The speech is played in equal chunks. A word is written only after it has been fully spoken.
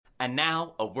And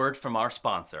now, a word from our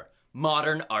sponsor,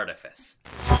 Modern Artifice.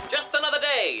 Just another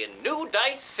day in New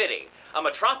Dice City, a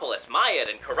metropolis mired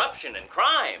in corruption and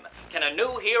crime. Can a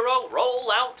new hero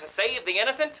roll out to save the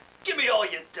innocent? Give me all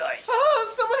your dice.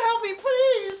 Oh, someone help me,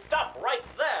 please. Stop right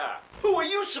there. Who are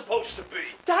you supposed to be?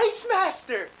 Dice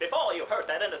Master. Before you hurt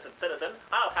that innocent citizen,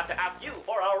 I'll have to ask you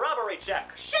for a robbery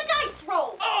check. Should dice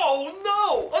roll? Oh,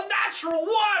 no! A natural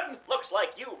one! Looks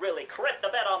like you really crit the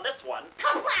bet on this one.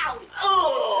 Kablow!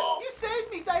 Oh! You saved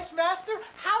me, Dice Master.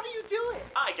 How do you do it?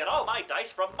 I get all my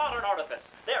dice from Modern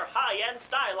Artifice. Their high-end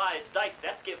stylized dice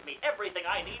sets give me everything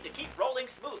I need to keep rolling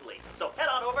smoothly. So head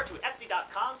on over to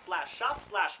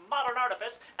etsy.com/shop/Modern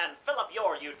Artifice and fill up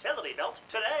your utility belt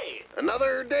today.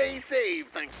 Another day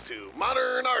saved thanks to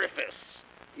Modern Artifice.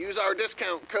 Use our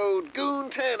discount code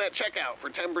GOON10 at checkout for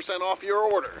 10% off your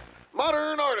order.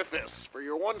 Modern Artifice, for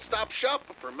your one-stop shop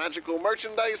for magical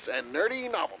merchandise and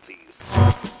nerdy novelties.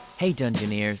 Hey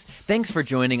Dungeoneers, thanks for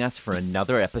joining us for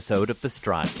another episode of the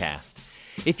Strodcast.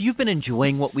 If you've been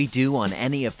enjoying what we do on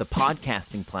any of the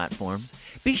podcasting platforms,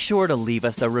 be sure to leave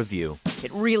us a review.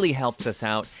 It really helps us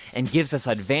out and gives us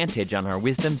advantage on our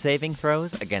wisdom saving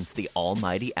throws against the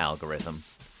almighty algorithm.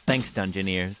 Thanks,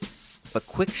 Dungeoneers. But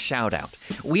quick shout out.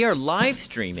 We are live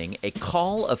streaming a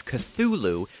Call of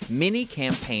Cthulhu mini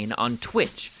campaign on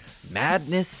Twitch,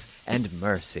 Madness and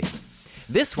Mercy.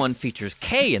 This one features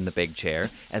Kay in the big chair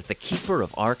as the keeper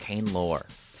of arcane lore.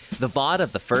 The VOD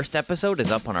of the first episode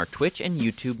is up on our Twitch and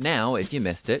YouTube now if you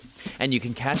missed it, and you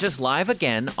can catch us live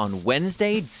again on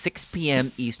Wednesday, 6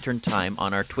 p.m. Eastern Time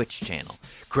on our Twitch channel,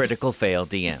 Critical Fail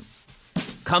DM.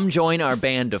 Come join our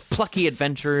band of plucky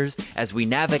adventurers as we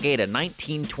navigate a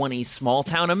 1920s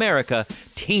small-town America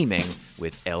teeming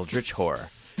with eldritch horror.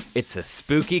 It's a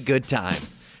spooky good time.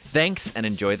 Thanks, and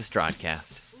enjoy the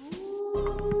Strodcast.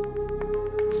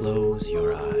 Close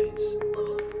your eyes.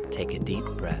 Take a deep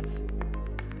breath.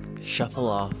 Shuffle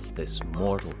off this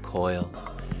mortal coil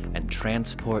and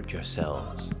transport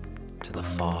yourselves to the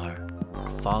far,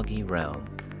 foggy realm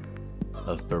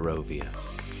of Barovia.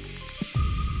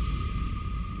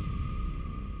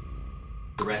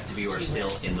 The rest of you are still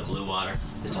in the blue water.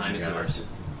 The time is yours.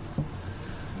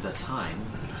 The time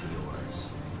is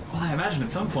yours. Well, I imagine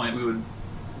at some point we would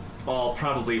all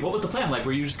probably... What was the plan like?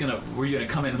 Were you gonna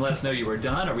come in and let us know you were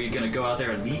done? Or were you gonna go out there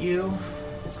and meet you?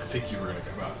 I think you were gonna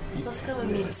come out. Let's come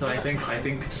and meet us. So I think.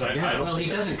 Well, he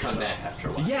doesn't come back after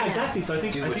a while. Yeah, exactly. So I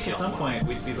think at some point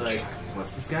we'd be like,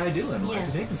 "What's this guy doing? Why is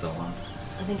he taking so long?"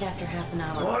 I think after half an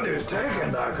hour. What is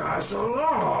taking that guy so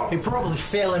long? He probably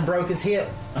fell and broke his hip.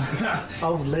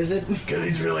 Old lizard. Because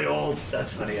he's really old.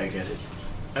 That's funny, I get it.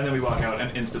 And then we walk out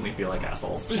and instantly feel like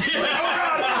assholes. You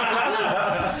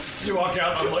walk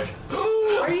out, I'm like,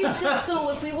 Are you still?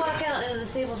 So if we walk out into the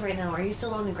stables right now, are you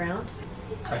still on the ground?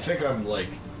 I think I'm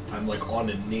like on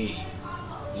a knee,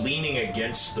 leaning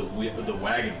against the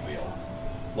wagon wheel,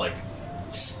 like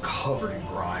just covered in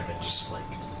grime and just like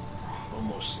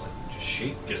almost like just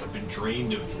shape because I've been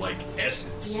drained of like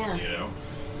essence. Yeah. You know.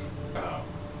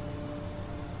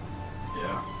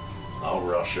 Yeah. I'll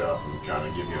rush up and kind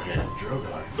of give you a hand,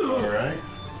 Drogai. All right?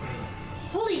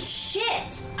 Holy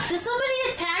shit! Did somebody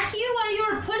attack you while you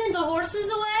were putting the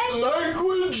horses away?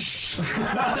 Language!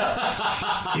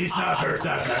 He's not hurt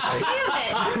that badly. Damn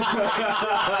it!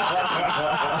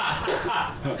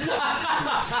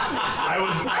 I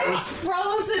was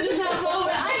frozen in that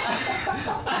moment.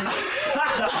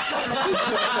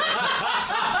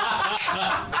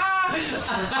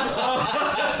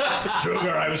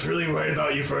 Drogar, I was really worried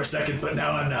about you for a second, but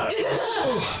now I'm not.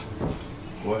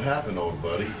 What happened, old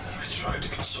buddy? I tried to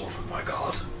consult with my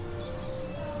god.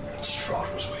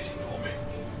 Strahd was waiting for me.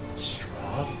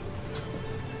 Strahd?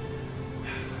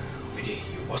 Winnie,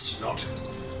 you must not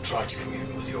try to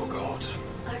commune with your god.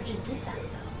 I already did that,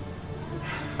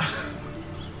 though.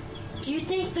 Do you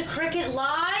think the cricket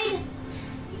lied?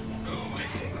 No, I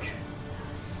think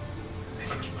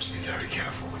you must be very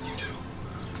careful when you do.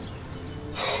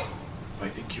 I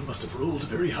think you must have rolled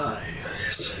very high.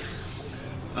 Yes.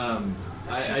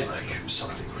 I feel like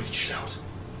something reached out.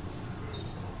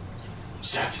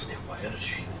 Zapped me of my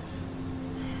energy.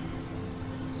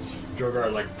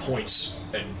 Drogar like points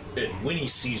and Winnie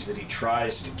sees that he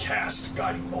tries to cast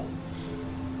Guiding Bolt.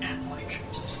 And like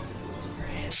just fizzles in her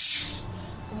hand.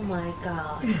 Oh my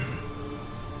god.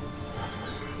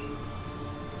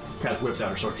 Cass whips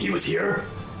out her sword. He was here?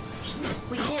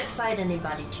 We can't fight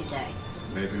anybody today.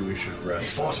 Maybe we should He rest.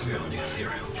 fought me on the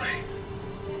ethereal plane.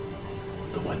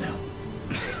 The one now.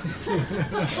 The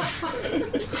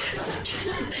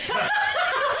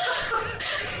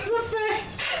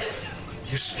face.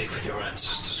 You speak with your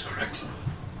ancestors, correct?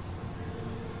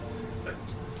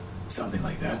 something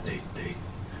like that. They.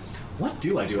 What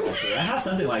do I do actually? I have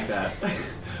something like that.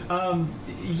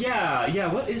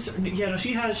 Yeah. What is? Yeah, no.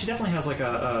 She definitely has like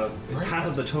a Path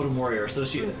of the Totem Warrior. So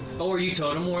she. Oh, are you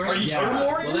Totem Warrior? Are you Yeah. Totem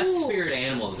Warrior? Well, that's spirit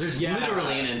animals. There's Yeah.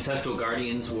 literally an Ancestral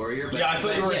Guardians Warrior. But, Yeah, I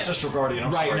thought you were Ancestral Guardian.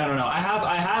 I'm Right. sorry. No. I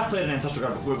have played an Ancestral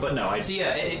Guard before, but no. So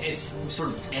yeah, it's sort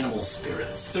of animal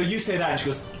spirits. So you say that, and she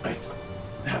goes, I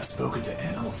have spoken to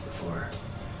animals before.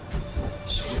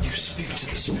 So when you speak to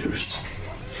the spirits,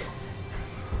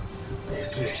 they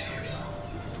appear to you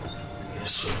in a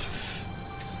sort of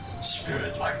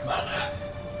spirit-like manner.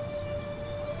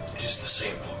 It is the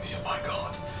same for me and my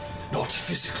god, not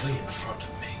physically in front of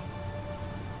me.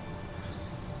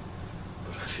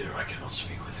 But I fear I cannot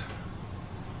speak with her.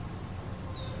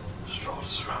 Strahd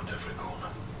is around every corner.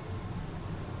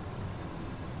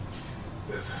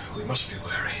 We must be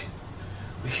wary.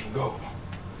 We can go.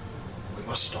 We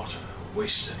must not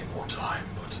waste any more time,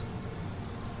 but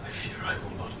I fear I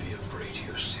will not be of great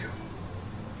use to you.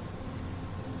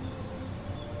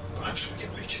 Perhaps we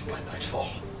can reach it by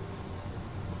nightfall.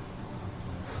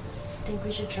 I think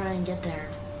we should try and get there.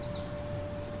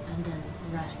 And then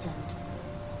rest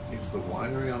and... Is the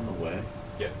winery on the way?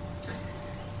 Yeah.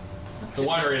 The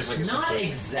winery is like Not essentially...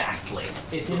 exactly.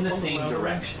 It's in the same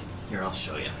direction. Here, I'll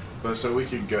show you. But so we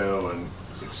could go and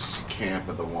camp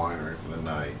at the winery for the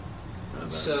night. And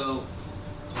then, So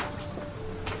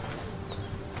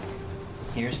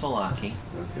here's Valaki.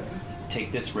 Okay.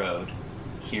 Take this road.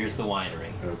 Here's the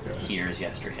winery. Okay. Here's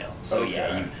Yesterhill. So Okay.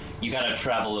 yeah, you gotta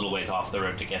travel a little ways off the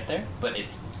road to get there, but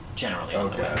it's generally on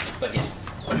the Okay. way. But yeah,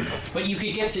 but you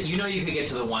could get to you could get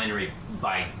to the winery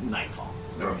by nightfall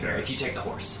from Okay. here if you take the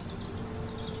horse.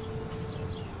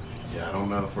 Yeah, I don't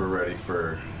know if we're ready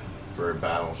for a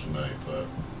battle tonight, but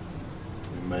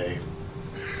we may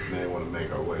want to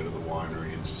make our way to the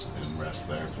winery and rest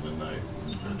there for the night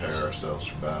and prepare ourselves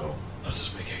for battle. Let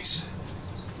us make haste.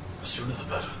 The sooner the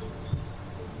better.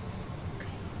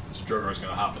 So Drogo's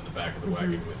gonna hop in the back of the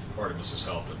wagon with Artemis's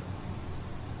help and...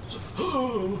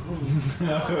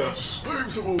 I'm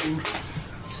so old.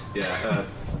 Yeah,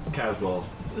 Caswell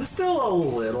is still a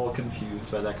little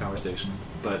confused by that conversation,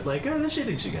 but like, then she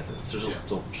thinks she gets it. So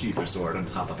she'll sheath her sword and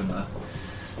hop up in the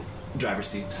driver's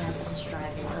seat. Cass is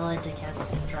driving. I like to Cass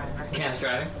is a driver. Cass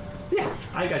driving. Yeah,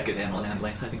 I got good animal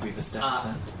handling, so I think we've established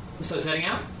that. So setting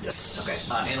out. Yes. Okay.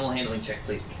 Animal handling check,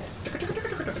 please.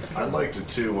 I'd like to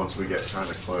too, once we get kind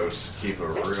of close, keep a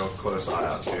real close eye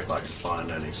out, see if I can find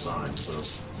any signs of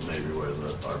maybe where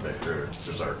our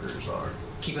berserkers are.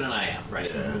 Keeping an eye out,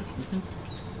 right? Yeah.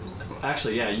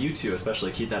 Actually, yeah, you two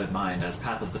especially keep that in mind as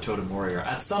Path of the Totem Warrior.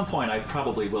 At some point, I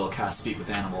probably will cast Speak with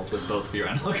Animals with both of your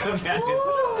animal companions.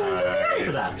 Ready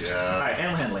for that. Yeah. All right,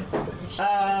 animal handling.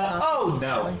 Oh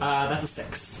no, that's a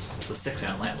 6. It's a 6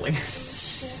 animal handling.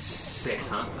 6,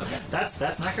 huh? Okay. That's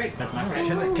not great. That's not great.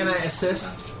 Can I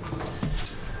assist?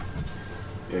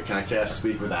 Yeah, can I cast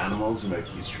Speak with Animals and make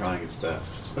he's trying his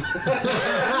best? Come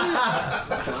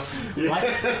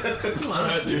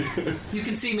on, dude. You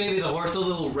can see maybe the horse a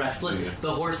little restless.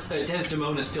 The horse,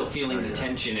 Desdemona's still feeling the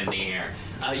tension in the air.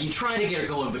 You try to get her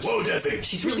going, but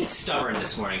she's really stubborn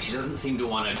this morning. She doesn't seem to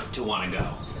want to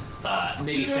go.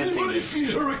 Maybe sensing this.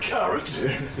 feed her a carrot?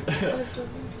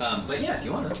 But yeah, if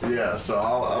you want to. Yeah, so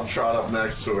I'll trot up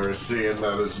next to her, seeing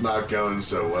that it's not going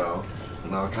so well,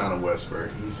 and I'll kind of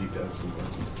whisper, "Easy doesn't.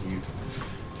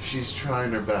 She's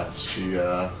trying her best. She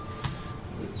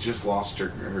just lost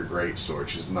her great sword.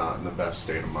 She's not in the best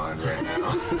state of mind right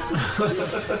now."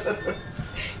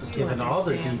 Given all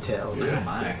the details. Oh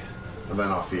my. And then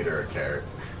I'll feed her a carrot.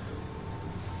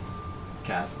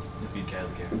 Cass, you feed Kaz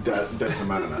a carrot.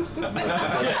 Desdemona.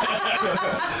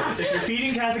 If you're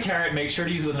feeding Kaz a carrot, make sure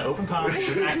to use it with an open palm so she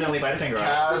doesn't accidentally bite a finger off.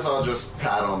 Kaz, I'll just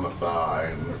pat on the thigh,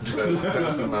 and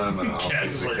Desdemona, I'll feed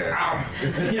is the like, carrot.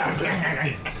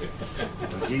 Yeah.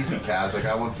 Easy, Kaz. I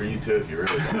got one for you too, if you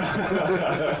really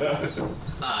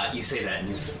want. You say that,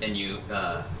 and you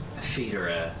feed her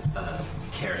a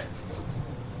carrot.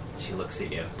 She looks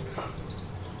at you.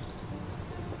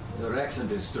 Your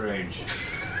accent is strange.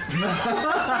 Why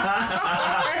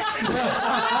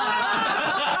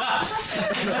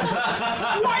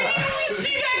didn't we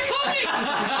see that coming?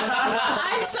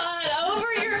 I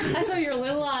saw your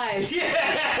little eyes.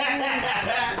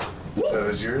 So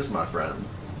is yours, my friend.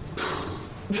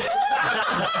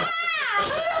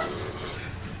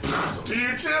 To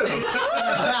you too.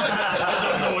 I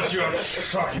don't know what you're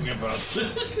talking about.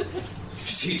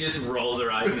 She just rolls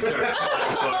her eyes and starts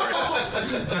flying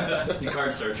forward. The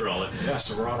card starts rolling. Yeah,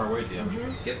 so we're on our way,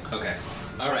 DM. Yep. Okay.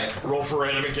 All right. Roll for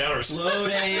random encounters. Load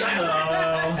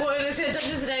What is it?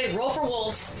 Dungeons and Dragons. Roll for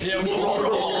wolves. Yeah, we'll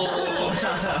roll.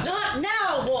 Not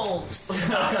now. the wolves.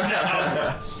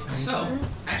 So,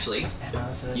 actually,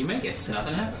 you make it.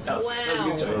 Nothing happens. Wow. I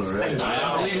don't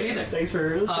believe it either. Thanks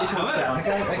for However, I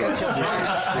got your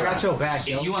back. I got your back,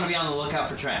 yo. if you want to be on the lookout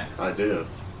for tracks, I do.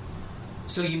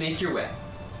 so you make your way.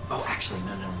 Oh, actually,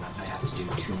 no. I have to do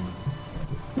 2.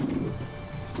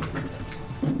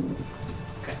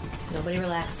 Okay. Nobody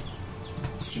relax.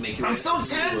 So you make your way. so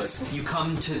through the woods. You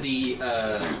come to the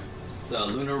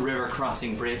Lunar River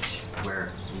crossing bridge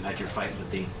where you had your fight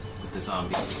with the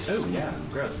zombies. Oh, yeah.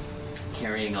 Gross.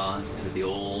 Carrying on through the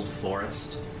old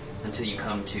forest until you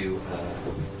come to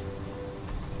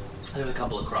there's a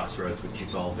couple of crossroads which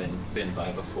you've all been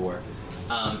by before,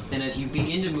 and as you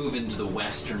begin to move into the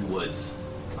western woods,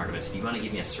 Artemis, if you want to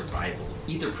give me a survival,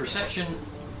 either perception.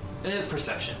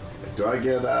 Do I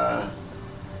get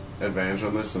advantage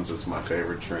on this since it's my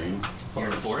favorite terrain? You're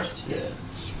in the forest. Yeah.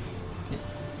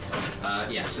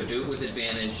 Yeah. So do it with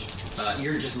advantage.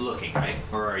 You're just looking, right?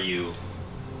 Or are you?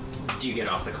 Do you get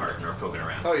off the cart and are poking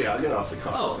around? Oh yeah, I get off the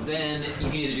car. Oh, then you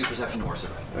can either do perception or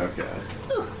survival. Okay.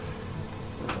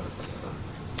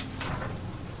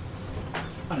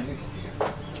 I think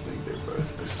they're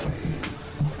both the same.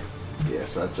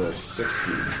 Yes, that's a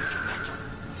 16.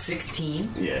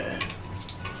 16. Yeah.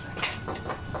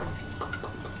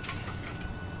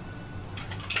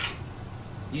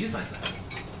 You do find something.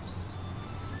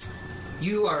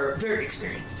 You are very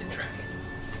experienced in tracking.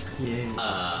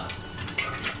 Yeah.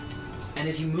 And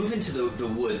as you move into the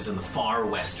woods on the far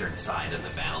western side of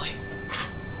the valley,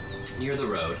 near the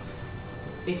road,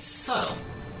 it's subtle,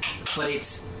 but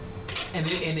it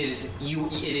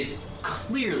is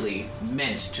clearly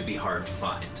meant to be hard to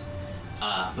find.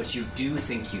 But you do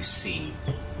think you see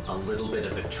a little bit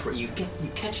of a you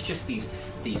catch just these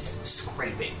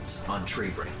scrapings on tree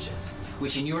branches,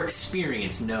 which in your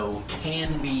experience know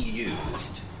can be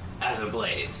used as a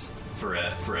blaze for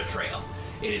a trail.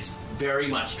 It is very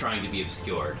much trying to be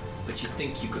obscured, but you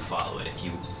think you could follow it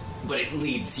but it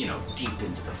leads, deep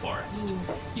into the forest.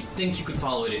 You think you could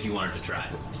follow it if you wanted to try,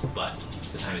 but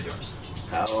the time is yours.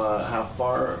 How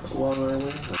far along are we?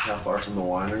 Like how far from the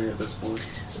winery at this point?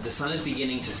 The sun is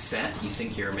beginning to set. You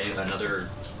think you're maybe another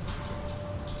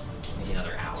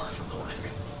hour from the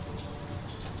winery.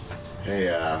 Hey,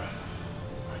 I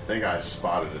think I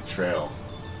spotted a trail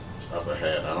up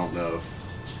ahead. I don't know if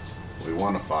we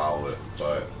want to follow it,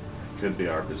 but it could be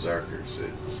our berserkers.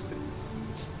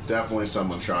 It's definitely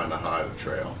someone trying to hide a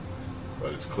trail,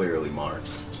 but it's clearly marked.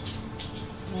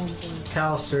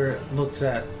 Callister looks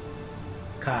at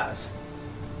Kaz.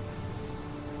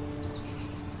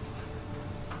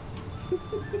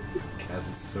 Kaz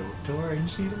is so torn.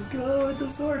 She doesn't go. It's a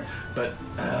sword. But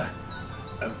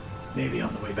maybe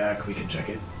on the way back we can check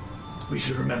it. We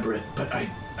should remember it. But I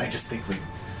just think we.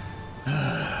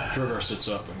 Trigger sits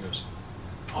up and goes,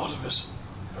 Artemis,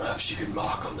 perhaps you can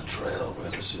mark on the trail where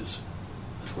this is.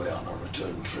 That way on our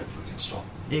return trip we can stop.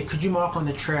 Yeah, could you mark on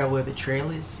the trail where the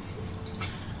trail is?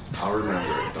 I'll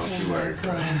remember it. Don't you worry,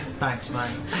 friend. Thanks,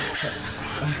 man.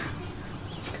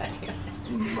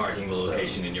 Marking the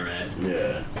location in your head.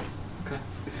 Yeah. Okay.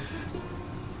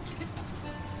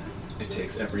 It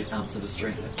takes every ounce of the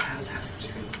strength that Kaz has.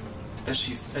 She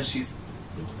goes, as she's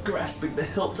grasping the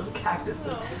hilt of a cactus.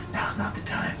 Now's not the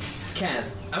time.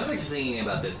 Kaz, I was actually thinking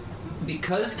about this.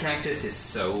 Because cactus is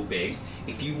so big,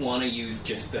 if you want to use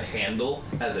just the handle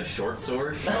as a short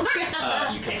sword, you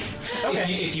can.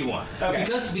 Okay. If you want. Okay.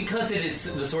 Because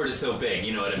the sword is so big,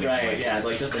 you know what I mean? Right, yeah,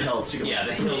 like just the hilt. Yeah,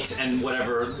 the hilt and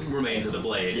whatever remains of the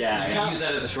blade. Yeah, You can use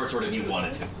that as a short sword if you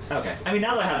wanted to. Okay. I mean,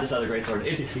 now that I have this other great sword,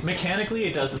 mechanically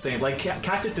it does the same. Like,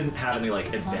 Cactus didn't have any,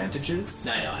 advantages.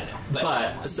 I know.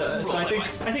 But so I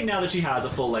think now that she has a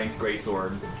full-length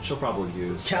greatsword, she'll probably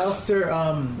use Callister,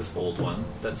 this old one.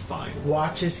 That's fine.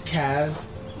 watches Kaz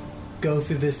go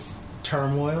through this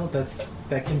turmoil that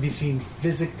can be seen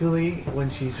physically when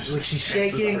she's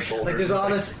shaking, like there's all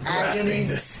this agony,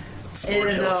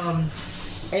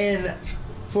 and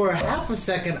for half a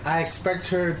second I expect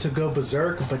her to go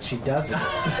berserk, but she doesn't.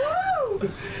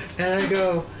 And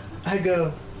I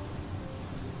go,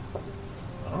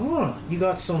 oh, you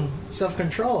got some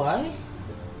self-control, eh?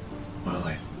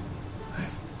 Well,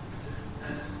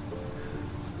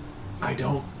 I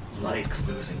don't like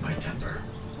losing my temper.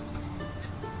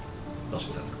 That's all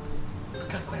she says.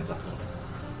 Kind of clams up a little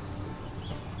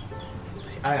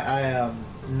bit. I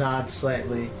nod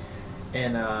slightly,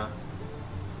 and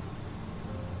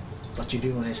what you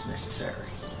do when it's necessary.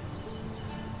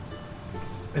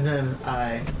 And then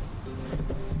I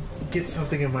get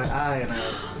something in my eye, and I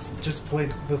just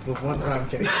blink with the one. I'm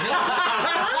kidding.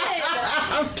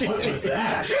 I'm kidding. What was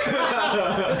that?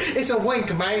 It's a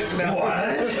wink, mate. No.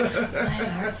 What? My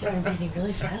heart started beating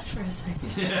really fast for a second.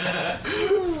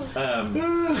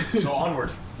 So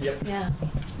onward. Yep. Yeah.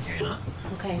 Carrying on.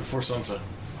 Okay. Before sunset.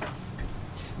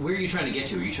 Where are you trying to get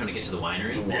to? Are you trying to get to the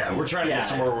winery? Yeah, we're trying to Yeah. get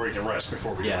somewhere where we can rest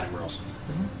before we go anywhere else.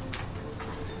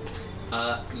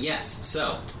 Yes.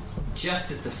 So,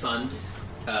 just as the sun,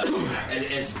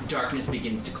 as darkness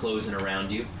begins to close in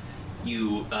around you,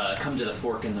 you come to the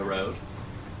fork in the road.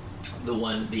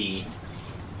 The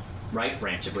right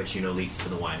branch of which you know leads to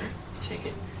the winery. Take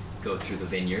it, go through the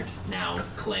vineyard, now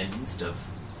cleansed of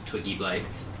twiggy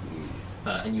blights,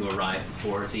 and you arrive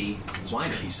before the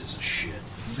winery. Pieces of shit.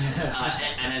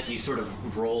 And as you sort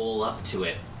of roll up to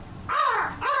it,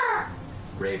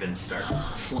 ravens start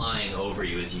flying over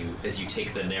you as you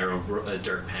take the narrow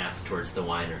dirt path towards the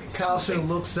winery. Kalsha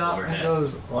looks up overhead. and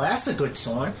goes, well, that's a good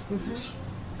sign.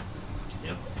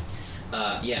 Yep.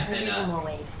 Yeah, Give one and more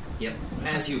wave. yep.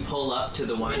 As you pull up to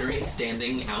the winery,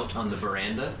 standing out on the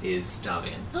veranda is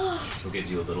Davian, who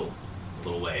gives you a little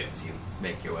wave as you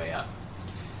make your way up.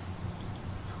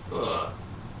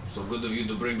 So good of you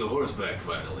to bring the horse back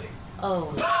finally.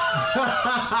 Oh.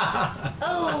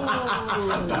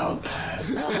 About that.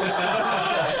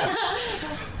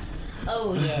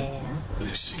 Oh, yeah. They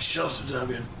seek shelter,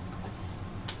 Davian.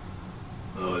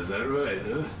 Oh, is that right,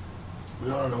 huh?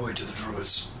 We are on our way to the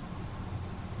druids.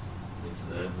 Is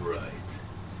that right?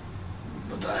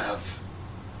 But I've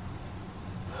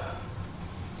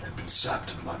been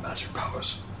sapped of my magic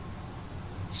powers.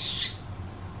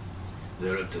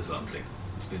 They're up to something.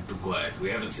 It's been too quiet. We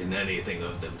haven't seen anything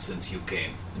of them since you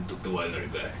came and took the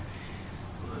winery back.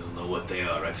 I don't know what they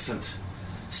are. I've sent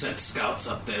scouts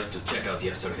up there to check out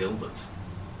Yester Hill, but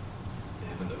they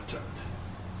haven't returned.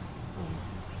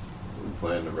 We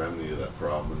plan to remedy that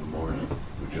problem in the morning.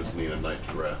 We just need a night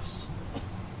to rest.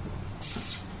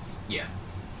 Yeah.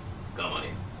 Come on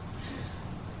in.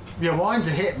 Your wine's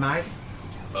a hit, mate.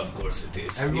 Of course it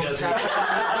is. He Everyone's doesn't,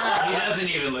 happy. he doesn't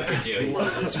even look at you. He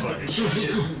just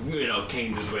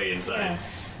canes his way inside.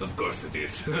 Yes. Of course it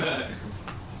is. I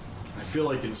feel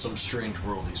like in some strange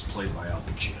world he's played by Al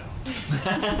Pacino.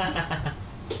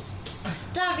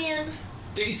 Davian.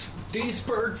 These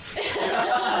birds. He's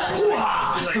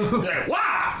like,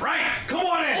 wow, right, come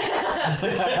on in!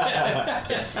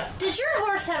 Did your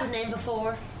horse have a name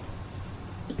before?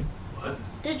 What?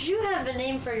 Did you have a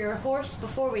name for your horse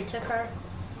before we took her?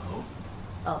 No.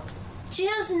 Oh. She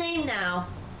has a name now.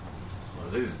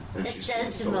 What is it? And It she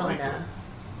says seems to like it. Demona.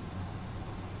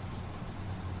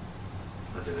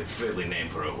 That is a friendly name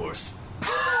for a horse.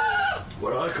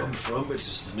 Where I come from, it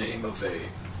is the name of a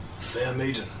fair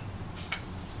maiden.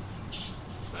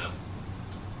 Well,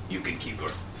 you can keep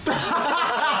her.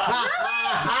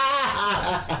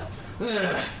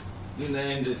 You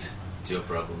named it. It's your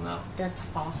problem now. That's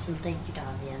awesome. Thank you,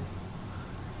 Davian.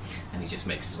 And he just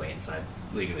makes his way inside,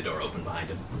 leaving the door open behind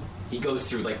him. He goes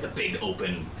through like the big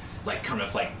open, like kind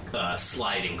of like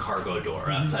sliding cargo door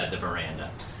outside the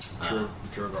veranda.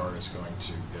 Drogar is going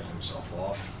to get himself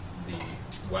off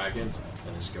the wagon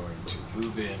and is going to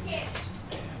move in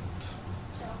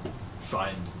and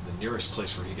find the nearest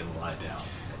place where he can lie down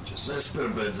and just. There's spare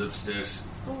beds upstairs.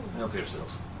 Help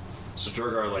yourself. So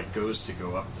Drogar goes to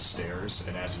go up the stairs,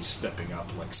 and as he's stepping up,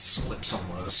 slips on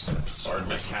one of the steps. Or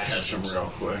just catch him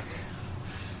real quick.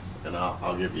 And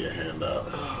I'll give you a hand up.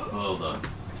 Hold on.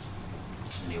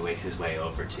 And he wakes his way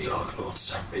over to you. Dark Lord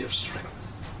sent me of strength.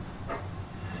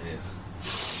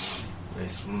 Yes. I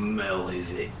smell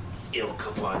his ilk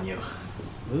upon you.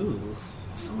 Ooh.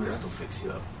 Someone else will fix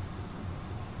you up.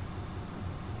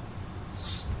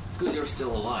 It's good you're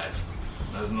still alive.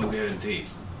 There's no guarantee.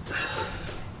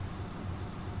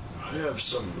 I have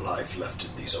some life left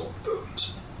in these old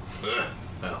bones.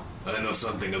 Well, I know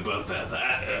something about that.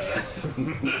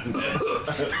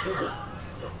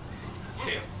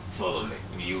 Here, follow me.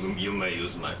 You may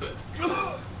use my bed.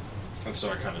 And so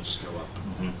I kind of just go up.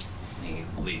 And he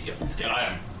leads you up the And stairs. I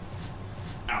am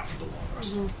out for the long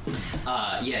rest.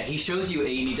 Yeah, he shows you, and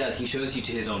he does. He shows you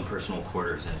to his own personal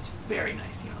quarters, and it's very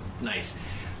nice. Nice.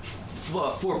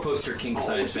 Four-poster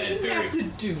king-size bed. Very,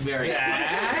 very.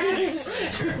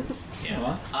 Sure.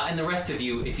 Yeah. And the rest of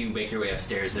you, if you make your way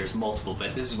upstairs, there's multiple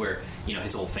beds. This is where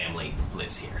his whole family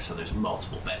lives here, so there's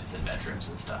multiple beds and bedrooms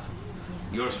and stuff.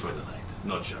 Yours for the night,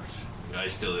 no charge. I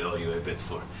still owe you a bit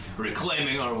for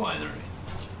reclaiming our winery.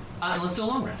 And let's do a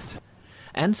long rest.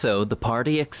 And so the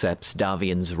party accepts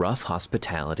Davian's rough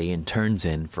hospitality and turns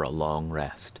in for a long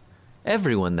rest.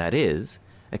 Everyone, that is,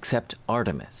 except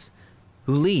Artemis,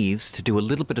 who leaves to do a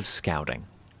little bit of scouting.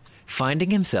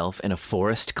 Finding himself in a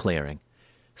forest clearing,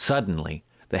 suddenly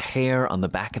the hair on the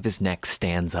back of his neck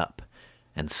stands up,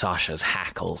 and Sasha's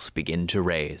hackles begin to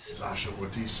raise. Sasha,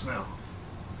 what do you smell?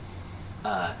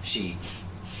 She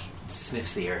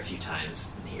sniffs the air a few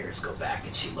times, and the ears go back,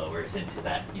 and she lowers into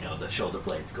that, the shoulder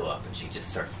blades go up, and she just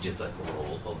starts to just like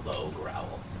roll a low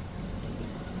growl.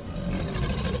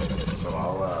 So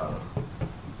I'll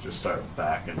just start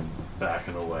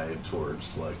backing away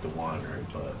towards like the winery,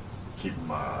 but keeping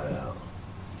my eye out.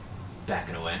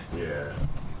 Backing away? Yeah.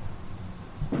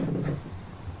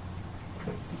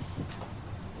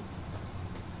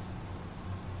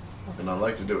 And I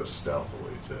like to do it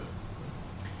stealthily too.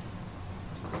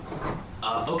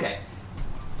 Okay.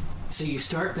 So you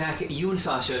start back. You and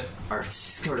Sasha are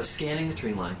sort of scanning the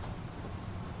tree line.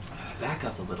 Back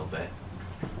up a little bit.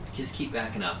 Just keep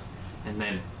backing up, and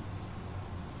then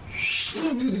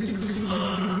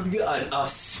a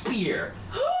spear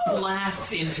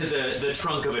blasts into the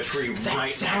trunk of a tree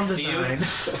right next to you.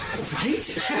 Right?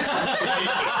 So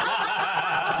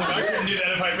I couldn't do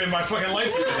that if I made my fucking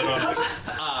life depended on it.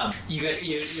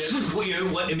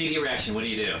 What immediate reaction? What do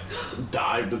you do?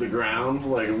 Dive to the ground,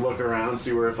 like look around,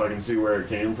 see if I can see where it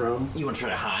came from. You want to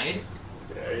try to hide?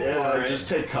 Yeah, Or- just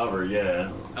take cover.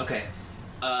 Yeah. Okay.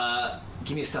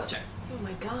 Give me a stealth check. Oh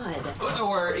my god.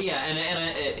 Or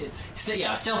a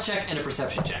stealth check and a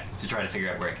perception check to try to figure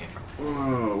out where it came from.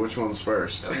 Oh, which one's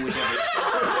first?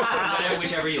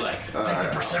 Whichever you like. Take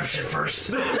the perception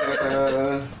first.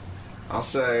 I'll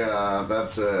say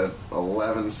that's a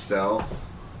 11 stealth.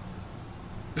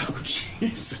 Oh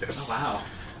Jesus! Oh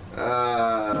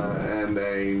wow. And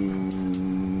a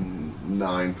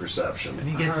 9 perception. And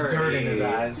he gets dirt in his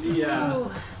eyes. Yeah.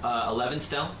 11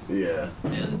 stealth Yeah.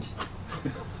 and.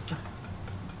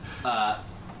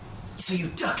 So you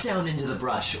duck down into the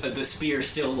brush, the spear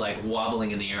still like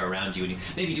wobbling in the air around you, and you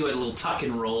maybe do a little tuck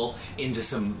and roll into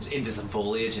some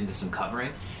foliage, into some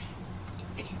covering,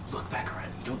 and you look back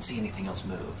around. You don't see anything else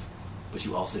move, but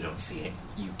you also don't see it.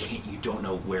 You don't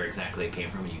know where exactly it came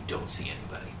from, and you don't see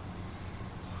anybody.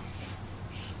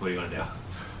 What do you want to do?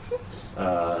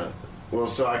 Well,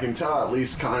 so I can tell at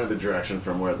least kind of the direction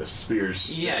from where the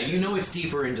spear's. Yeah, you know it's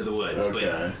deeper into the woods,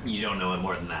 Okay. but you don't know it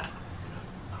more than that.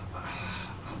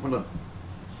 I'm gonna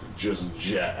just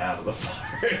jet out of the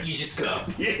forest. You just go.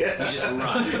 Yeah. You just run.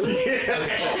 Yeah.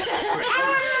 Okay.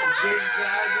 Great.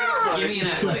 Give me an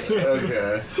athletics check.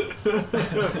 Okay.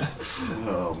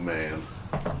 Oh man.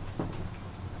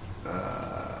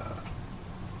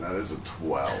 That is a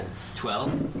 12.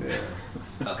 12? Yeah.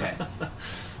 Okay.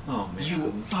 Oh man.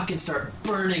 You fucking start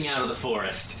burning out of the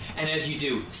forest, and as you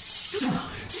do,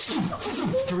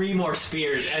 3 more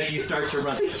spears as you start to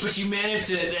run. But you manage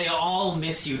to, they all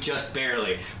miss you just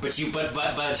barely. But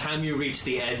by the time you reach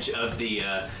the edge of the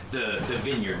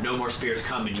vineyard, no more spears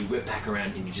come, and you whip back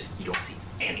around, and you don't see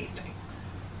anything.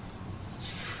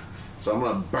 So I'm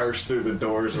gonna burst through the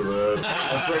doors of the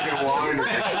freaking winery.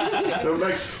 And I'm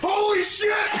like, holy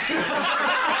shit!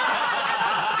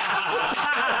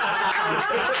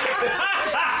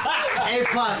 A+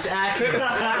 acting.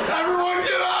 Everyone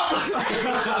get up!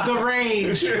 The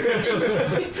range.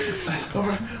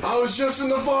 I was just in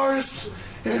the forest,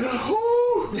 and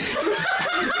whoo!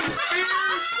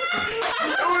 Spears!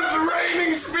 It was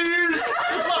raining spears!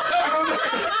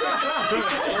 I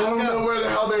don't know where the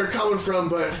hell they were coming from,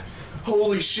 but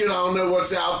holy shit, I don't know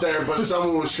what's out there, but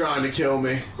someone was trying to kill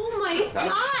me. Oh my god!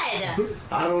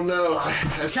 I don't know.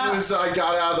 As soon as I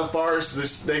got out of the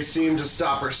forest, they seemed to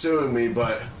stop pursuing me,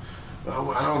 but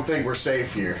I don't think we're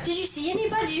safe here. Did you see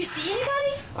anybody?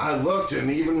 I looked,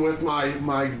 and even with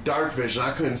my dark vision,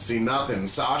 I couldn't see nothing.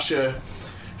 Sasha,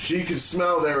 she could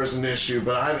smell there was an issue,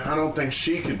 but I don't think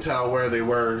she could tell where they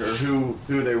were or who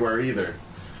they were either.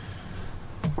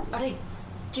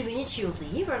 Do we need to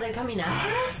leave? Are they coming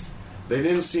after us? They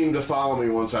didn't seem to follow me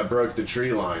once I broke the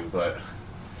tree line, but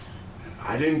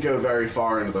I didn't go very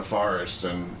far into the forest,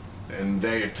 and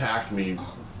they attacked me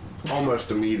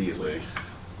almost immediately.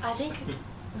 I think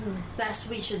best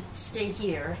we should stay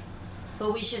here,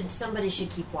 but somebody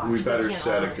should keep watch. We better can't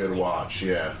set a all good sleep. watch.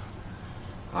 Yeah,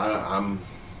 I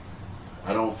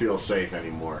don't feel safe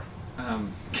anymore. I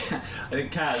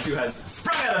think Kaz, who has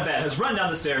sprung out of bed, has run down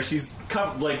the stairs. She's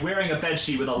wearing a bed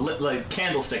sheet with a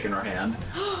candlestick in her hand.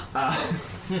 I'll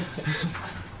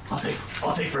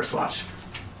take first watch.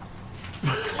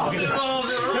 I'll get dressed.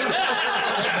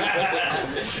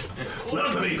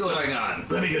 What's going on?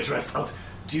 Let me get dressed.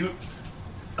 Do you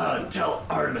tell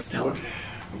Artemis? Tell her.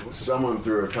 Someone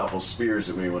threw a couple spears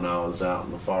at me when I was out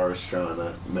in the forest trying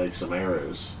to make some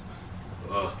arrows.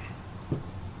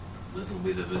 Little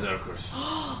bit of berserkers.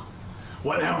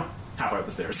 What now? Halfway up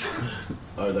the stairs.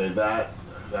 Are they that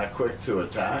quick to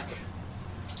attack?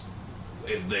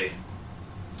 if they...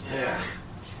 Yeah,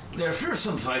 they're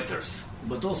fearsome fighters,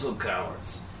 but also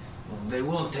cowards. They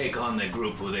won't take on a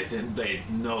group who they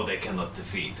know they cannot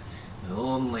defeat. They'll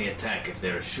only attack if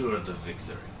they're assured of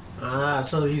victory. Ah,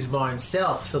 so he's by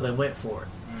himself, so they went for it.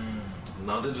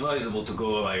 Not advisable to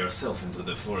go by yourself into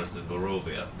the forest in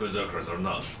Barovia, berserkers or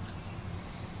not.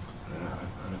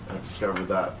 I discovered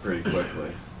that pretty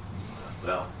quickly.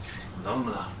 Well,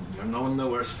 you're knowing the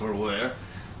worse for wear.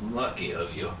 Lucky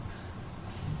of you.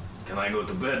 Can I go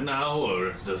to bed now,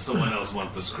 or does someone else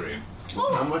want to scream?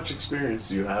 How much experience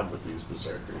do you have with these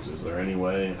berserkers? Is there any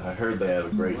way? I heard they have a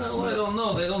great Well, smith. I don't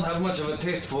know. They don't have much of a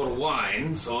taste for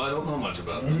wine, so I don't know much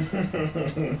about them.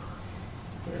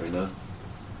 Fair enough.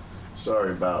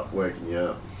 Sorry about waking you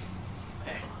up.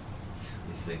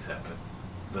 These things happen.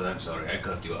 But I'm sorry, I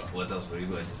cut you off. What else were you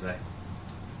going to say?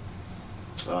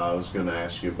 I was going to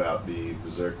ask you about the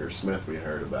berserker smith we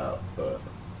heard about, but...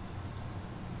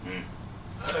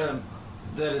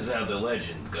 That is how the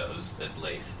legend goes, at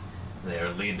least. Their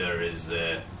leader is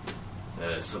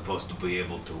supposed to be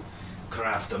able to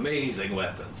craft amazing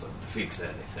weapons and to fix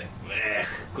anything.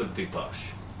 Could be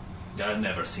posh. I've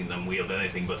never seen them wield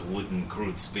anything but wooden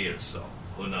crude spears, so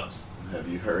who knows? Have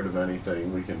you heard of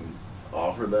anything we can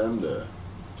offer them to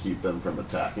keep them from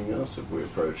attacking us if we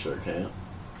approach their camp?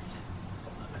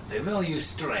 They value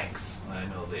strength, I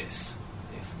know this.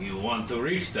 If you want to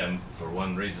reach them for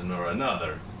one reason or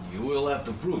another, you will have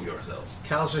to prove yourselves.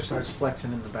 Calzer starts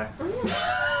flexing in the back.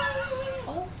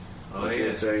 Oh,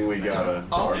 yes. Saying we got a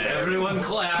barbarian. Everyone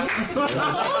clap.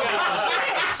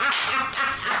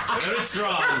 Very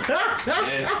strong.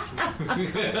 Yes.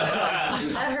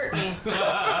 That hurt me.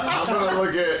 I'm gonna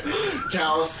look at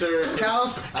Callister.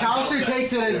 Callister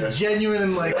takes it as genuine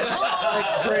and like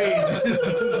praise.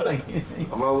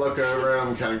 I'm gonna look over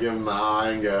him, kind of give him the eye,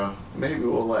 and go, maybe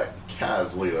we'll let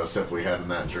Kaz lead us if we head in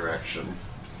that direction.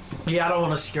 Yeah, I don't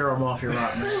want to scare him off your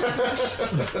rotten.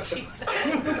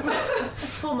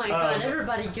 Oh my god,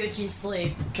 everybody go to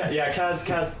sleep.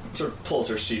 Kaz sort of pulls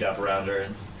her sheet up around her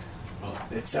and says, well,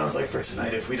 it sounds like for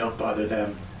tonight, if we don't bother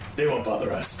them, they won't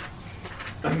bother us.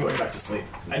 I'm going back to sleep.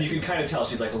 And you can kind of tell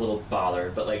she's like a little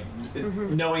bothered, but like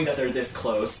knowing that they're this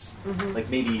close, like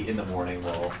maybe in the morning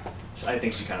I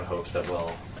think she kind of hopes that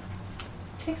we'll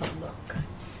take a look.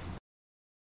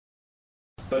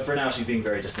 But for now, she's being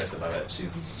very dismissive of it.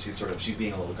 She's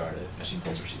being a little guarded as she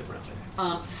pulls her sheet up around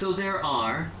her. So there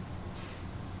are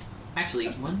actually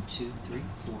 1, 2, 3,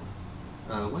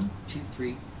 4. 1, 2,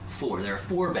 3, 4. There are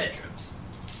 4 bedrooms.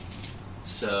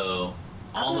 So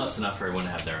almost enough for everyone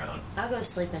to have their own. I'll go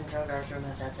sleep in Drogar's room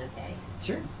if that's okay.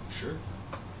 Sure.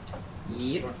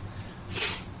 Yep.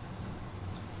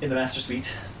 In the master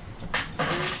suite.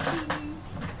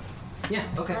 Yeah,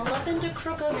 okay. Roll up into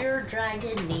crook of your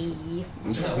dragon knee.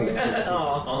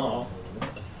 Oh.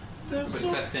 That's so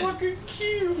tucks in. Fucking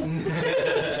cute.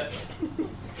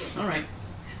 All right.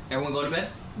 Everyone go to bed?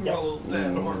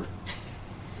 Or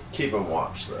keeping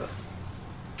watch, though.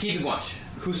 Keeping watch.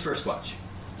 Who's first watch?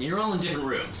 You're all in different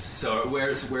rooms. So where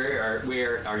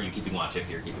are you keeping watch if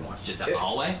you're keeping watch? Just out in the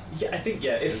hallway? Yeah, I think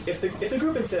If the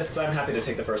group insists, I'm happy to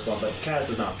take the first one, but Kaz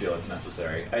does not feel it's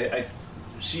necessary.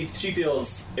 She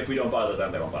feels if we don't bother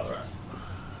them, they won't bother us.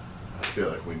 I feel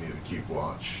like we need to keep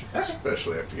watch,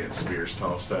 especially after getting spears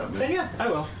tossed at me. Then yeah, I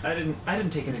will. I didn't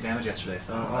take any damage yesterday,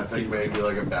 so I think maybe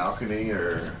like a balcony,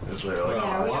 or is there like a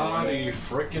high Bloody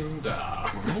frickin' die.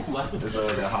 What? Is there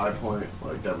like a high point,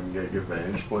 like that we can get a good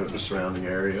vantage point of the surrounding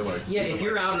area? Like Yeah, if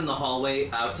you're out in the hallway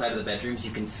outside of the bedrooms,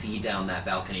 you can see down that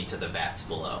balcony to the vats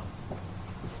below.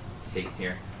 Let's take it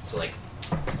here. So like,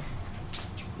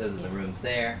 those are the rooms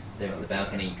there. There's the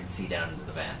balcony. You can see down into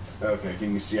the vats. Okay,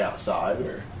 can you see outside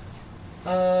or?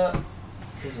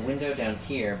 There's a window down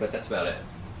here, but that's about it.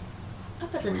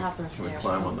 Up at the top of the Can we stairs.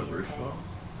 climb on the probably roof? okay. Well,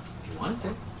 If you wanted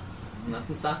to.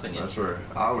 Nothing's stopping you. that's where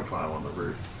I would climb on the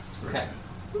roof. Okay.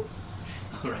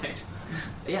 All right.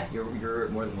 Yeah, you're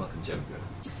more than welcome to.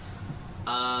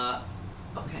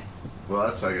 Okay. Well,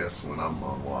 that's I guess when I'm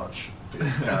on watch.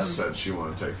 Because Kaz said she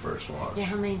wanted to take first watch. Yeah,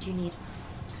 how many do you need?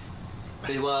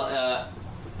 Well,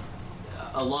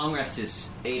 a long rest is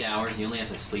 8 hours. You only have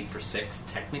to sleep for 6,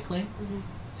 technically.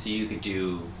 So you could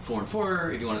do 4 and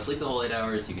 4 if you want to sleep the whole 8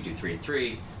 hours. You could do 3 and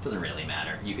 3. Doesn't really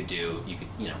matter. You could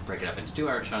break it up into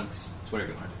 2-hour chunks. It's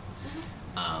whatever you want to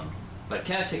do. But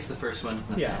Kaz takes the first one.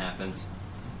 Nothing happens.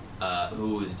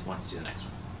 Who wants to do the next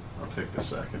one? I'll take the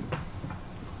second.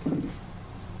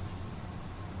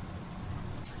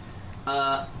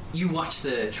 You watch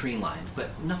the tree line, but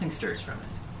nothing stirs from it.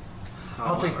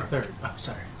 I'll take the third. Oh,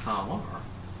 sorry. However,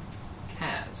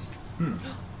 Kaz.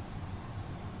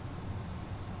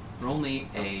 Roll me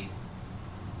a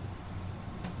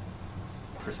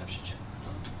perception check.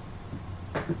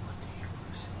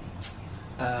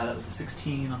 That was a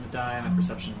 16 on the die. My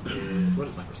perception is... What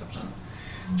is my perception?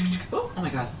 Oh my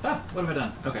god. Ah, what have I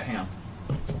done? Okay, hang on.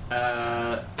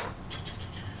 Oh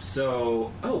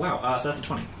wow. So that's a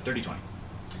 20. Dirty 20.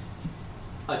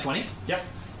 A 20? Yep.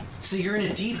 So you're in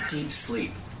a deep, deep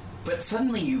sleep, but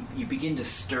suddenly you begin to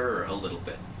stir a little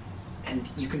bit. And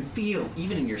you can feel,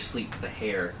 even in your sleep, the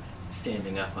hair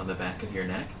standing up on the back of your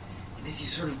neck. And as you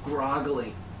sort of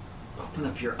groggily open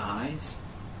up your eyes,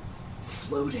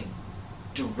 floating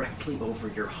directly over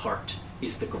your heart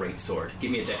is the great sword. Give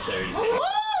me a dexterity save.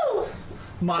 Woo!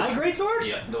 My great sword?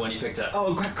 Yeah, the one you picked up.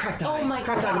 Oh, cracked die. Oh my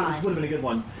Cracked die God. would have been a good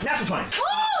one. Natural 20. Woo!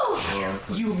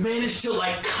 You manage to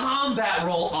combat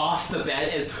roll off the bed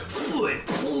as foot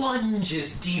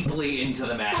plunges deeply into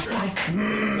the mattress.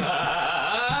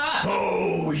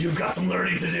 Oh, you've got some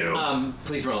learning to do.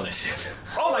 Please roll initiative.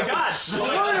 Oh my gosh! You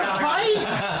want to fight?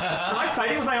 Am I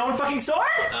fighting with my own fucking sword?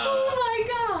 Oh my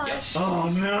gosh! Oh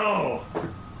no!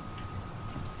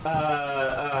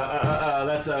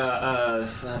 That's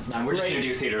not We're just great. gonna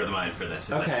do theater of the mind for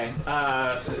this. Okay,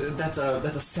 that's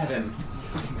a 7.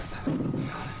 Fucking 7.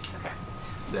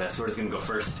 The sword is gonna go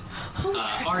first.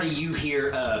 Artie, you hear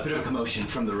a bit of a commotion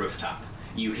from the rooftop.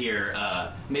 You hear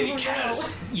maybe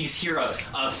Kaz. You hear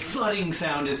a thudding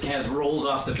sound as Kaz rolls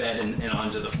off the bed and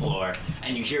onto the floor,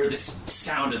 and you hear this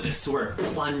sound of this sword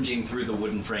plunging through the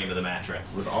wooden frame of the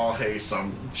mattress. With all haste,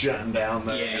 I'm jutting down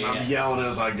there, and I'm yelling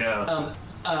as I go.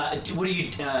 What do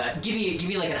you give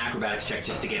me like an acrobatics check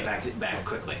just to get back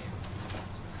quickly.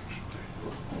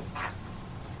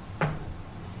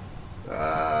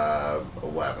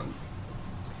 11.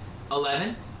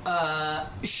 11?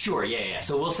 Sure, yeah.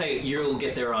 So we'll say you'll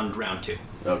get there on round 2.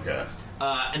 Okay.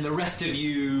 And the rest of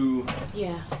you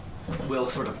Yeah. will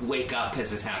sort of wake up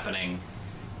as this is happening.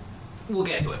 We'll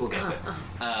get to it.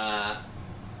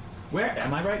 Where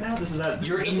am I right now? This is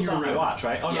You're this in was your on my room. watch,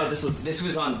 right? Oh Yeah. no, this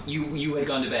was on you had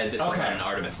gone to bed. This was Okay. on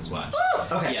Artemis's watch.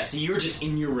 okay. Yeah, so you're just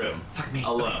in your room,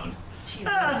 alone.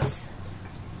 Jesus.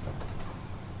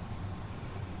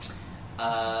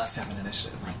 7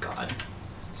 initiative. My God.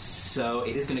 So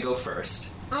it is going to go first.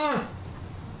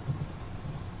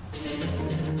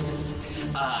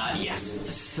 Yes.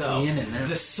 So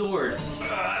the sword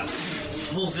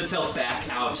pulls itself back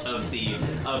out of the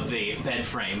bed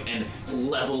frame and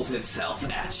levels itself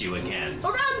at you again.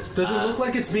 Oh God! Does it look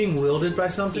like it's being wielded by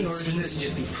something, It or is seems to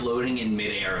just be floating in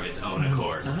midair of its own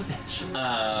accord. Son of a bitch.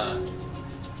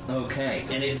 Okay,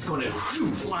 and it's going to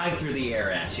fly through the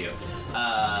air at you.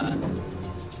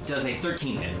 Does a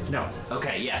 13 hit? No.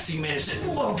 Okay, yeah, so you manage to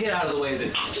get out of the way as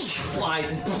it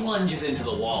flies and plunges into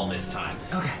the wall this time.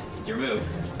 Okay. Your move.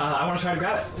 I want to try to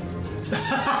grab it.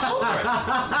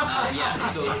 Yeah,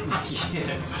 so you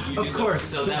do Of course.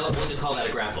 So we'll just call that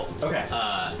a grapple. Okay. So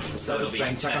That's a it'll be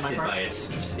strength check on my tested part? by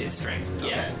its strength.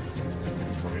 Yeah.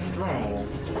 Strong.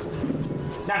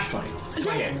 Natural 20.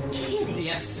 28. Kidding.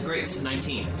 Yes, great.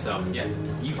 19. So yeah,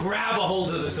 you grab a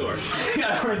hold of the sword.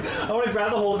 I want to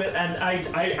grab the hold of it, and I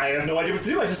have no idea what to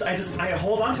do. I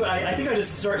hold on to it. I think I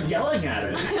just start yelling at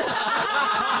it.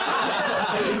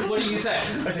 What do you say?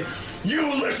 I say, "You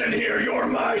listen here. You're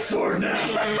my sword now."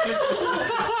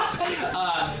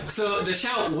 So the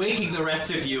shout waking the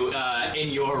rest of you in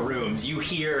your rooms. You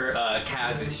hear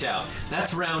Kaz's shout.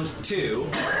 That's round 2.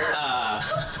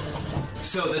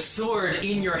 So the sword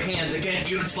in your hands again.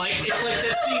 It's like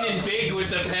that scene in Big with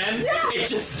the pen. It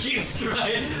just keeps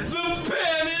trying. The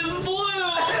pen is blue.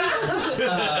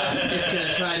 It's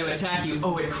gonna try to attack you.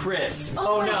 Oh, it crits.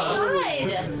 Oh my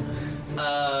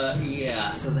God.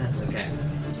 Yeah. So that's okay.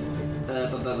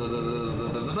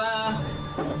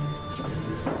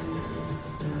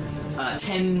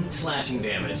 10 slashing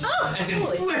damage. As it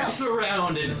holy whips hell.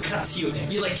 around and cuts you.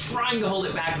 You're like trying to hold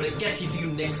it back, but it gets you a few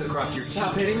nicks across your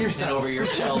Stop cheek hitting yourself. and over your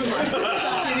shell.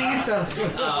 Stop hitting yourself.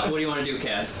 What do you want to do,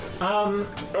 Kaz?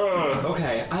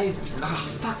 Okay.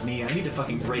 Fuck me. I need to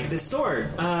fucking break this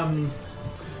sword.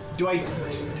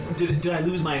 Did I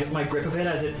lose my grip of it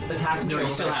as it attacked me? No, you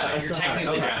still have it. You're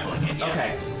technically grappling it. Yeah.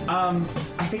 Okay.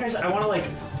 I think I want to like.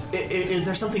 Is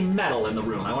there something metal in the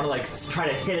room? I want to like try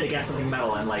to hit it against something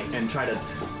metal and try to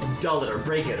dull it or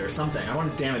break it or something. I want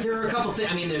to damage. There are a couple things.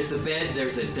 I mean, there's the bed.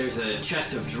 There's a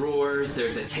chest of drawers.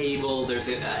 There's a table. There's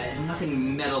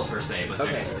nothing metal per se, but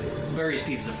there's various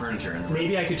pieces of furniture in the room.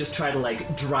 Maybe I could just try to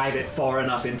like drive it far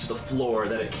enough into the floor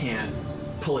that it can't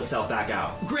pull itself back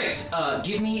out. Great.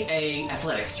 Give me a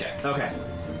athletics check. Okay.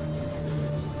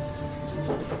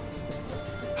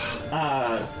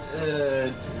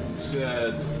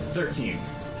 13.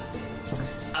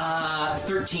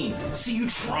 13. So you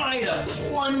try to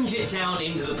plunge it down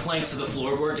into the planks of the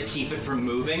floorboard to keep it from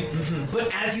moving,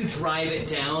 but as you drive it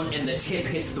down and the tip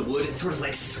hits the wood, it sort of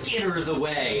like skitters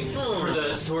away for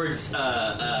the sword's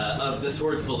of the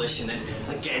sword's volition, and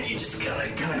again you just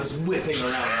kind of goes whipping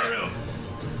around the room.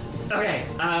 Okay,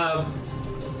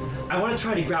 I want to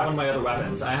try to grab one of my other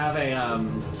weapons. I have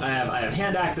I have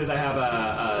hand axes. I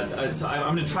have so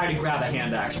I'm going to try to grab a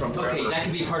hand axe from wherever. Okay, that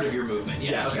could be part of your movement.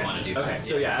 Yeah, if okay. you want to do that. Okay,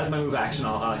 so yeah, as my move action,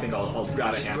 I think I'll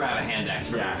grab Just a hand grab axe. a hand axe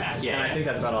from your pack. Yeah, and I think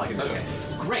that's about all I can do. Okay,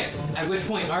 great. At which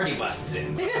point Artie busts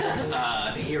in,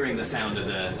 hearing the sound of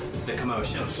the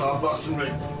commotion. So I'm busting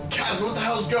me. Kaz, what the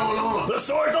hell's going on? The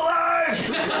sword's alive!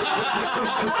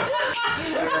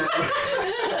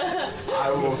 I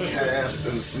will cast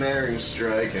Ensnaring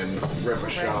Strike and rip a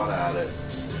shot at it.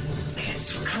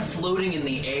 It's kind of floating in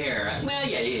the air. Well,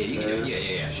 yeah, you can do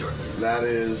it. Yeah, sure. That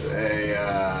is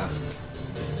a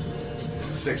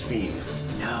 16.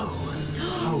 No.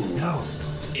 Oh no!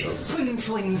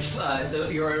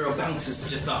 Your arrow bounces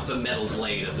just off the metal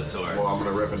blade of the sword. Well, I'm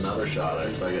gonna rip another shot at it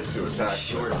because I get 2 attacks.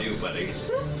 Sure do, buddy.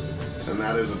 And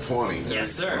that is a 20.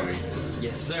 Yes, sir. 20.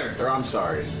 Yes, sir. Or I'm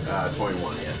sorry,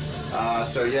 21. Yeah.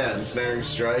 So yeah, Ensnaring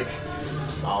Strike.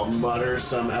 I'll mutter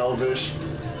some Elvish.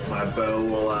 My bow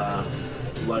will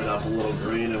light up a little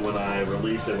green, and when I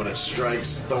release it, when it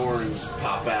strikes, thorns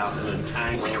pop out and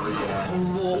entangle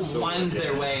the sword. Wind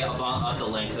their way up the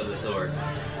length of the sword.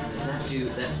 Does that do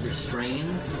that?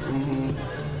 Restrains? Mm-hmm.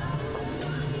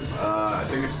 I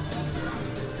think it.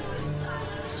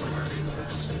 Somewhere.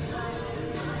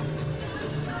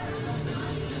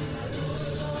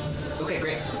 Okay,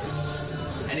 great.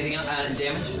 Anything else?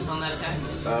 Damage on that attack?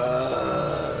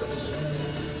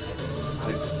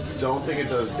 I don't think it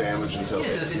does damage until Yeah,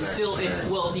 it does. It's still.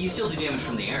 Well, you still do damage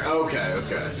from the arrow. Okay.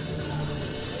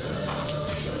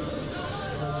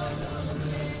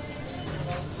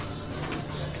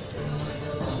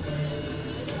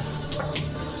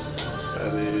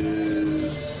 That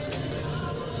is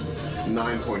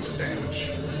 9 points of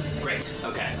damage. Great.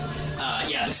 Okay.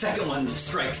 Yeah, the second one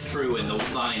strikes true, and the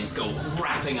vines go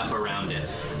wrapping up around it.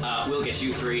 We'll get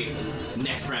you 3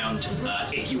 next round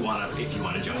if you wanna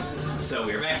join. So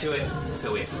we're back to it.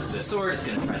 So it's the sword. It's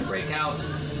gonna try to break out,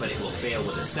 but it will fail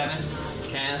with a 7.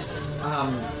 Kaz.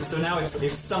 So now it's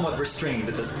somewhat restrained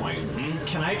at this point. Mm-hmm.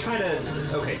 Can I try to?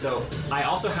 Okay, so I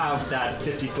also have that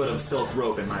 50 foot of silk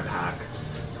rope in my pack.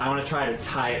 I want to try to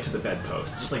tie it to the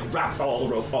bedpost, just like wrap all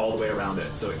the rope all the way around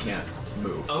it so it can't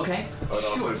move. Okay. It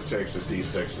also takes a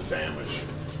d6 of damage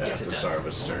Yes, at it the does. start of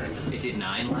its turn. It did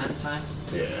 9 last time.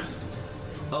 Yeah.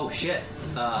 Oh shit.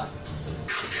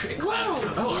 It clatters to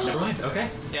the floor. Oh, never mind. Okay.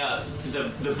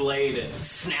 The blade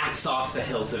snaps off the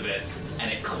hilt of it,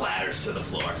 and it clatters to the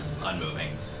floor, unmoving.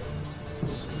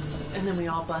 And then we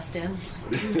all bust in.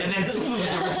 And then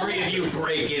the 3 of you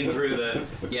break in through the.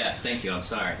 Yeah, thank you. I'm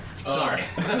sorry. Sorry.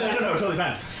 No, totally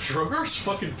fine. Drogar's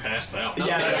fucking passed out. Yeah.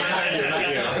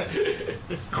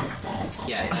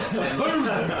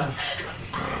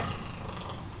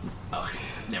 Oh,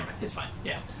 never mind. It's fine.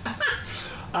 Yeah.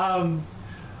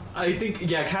 I think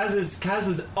Kaz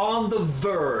is on the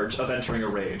verge of entering a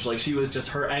rage. Like she was just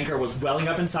her anger was welling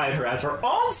up inside her as her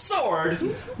own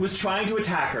sword was trying to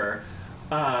attack her.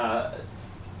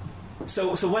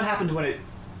 So what happened when it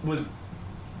was?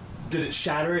 Did it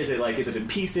shatter? Is it in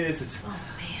pieces? Oh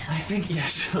man! I think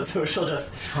so she'll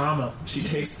just Trauma. She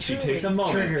takes a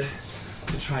moment Trigger.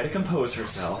 to try to compose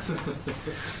herself.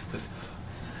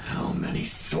 How many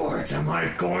swords am I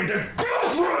going to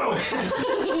go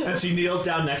through? And she kneels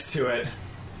down next to it,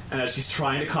 and as she's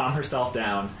trying to calm herself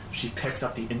down, she picks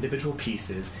up the individual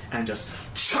pieces and just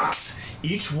chucks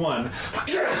each one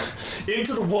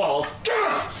into the walls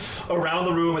around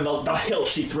the room, and the hilt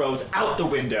she throws out the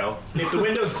window. If the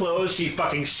window's closed, she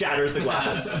fucking shatters the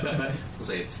glass. We'll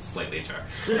say it's slightly ajar.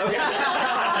 Okay.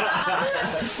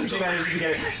 She manages to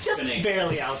get it just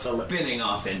barely out the lip. Spinning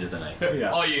off into the night.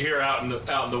 Yeah. All you hear out in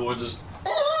the woods is.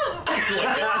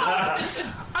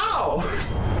 Ow!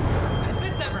 Has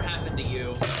this ever happened to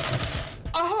you?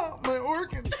 My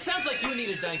organ. Sounds like you need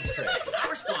a dice tray.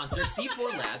 Our sponsor,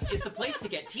 C4 Labs, is the place to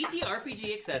get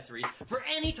TTRPG accessories for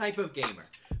any type of gamer.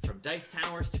 From dice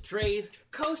towers to trays,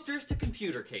 coasters to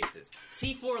computer cases,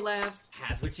 C4 Labs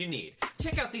has what you need.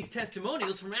 Check out these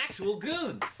testimonials from actual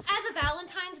goons. As a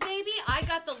Valentine's baby, I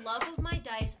got the love of my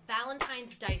dice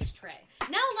Valentine's dice tray.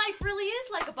 Now life really is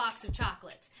like a box of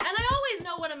chocolates, and I always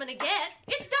know what I'm gonna get.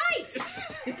 It's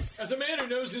dice! As As a man who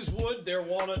knows his wood, their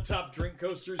walnut top drink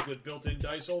coasters with built-in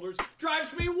dice holders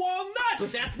drives me walnuts!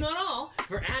 But that's not all.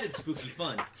 For added spooky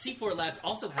fun, C4 Labs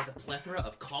also has a plethora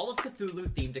of Call of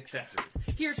Cthulhu-themed accessories.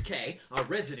 Here's Kay, our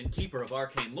resident keeper of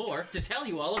arcane lore, to tell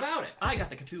you all about it. I got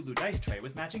the Cthulhu dice tray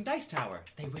with matching dice tower.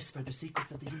 They whisper the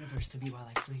secrets of the universe to me while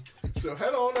I sleep. So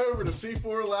head on over to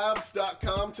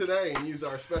c4labs.com today and use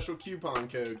our special coupon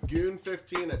code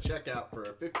GOON15 at checkout for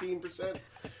a 15%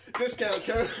 discount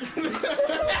code.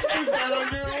 Discount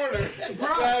on your order.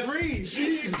 That's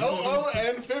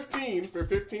GOON15 for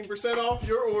 15% off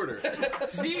your order.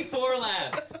 C4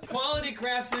 Lab, quality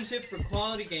craftsmanship for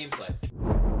quality gameplay.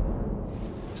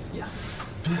 Yeah.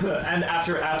 And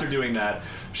after doing that,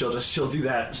 she'll do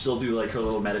like her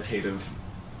little meditative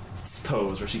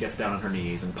pose where she gets down on her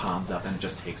knees and palms up, and it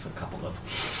just takes a couple of.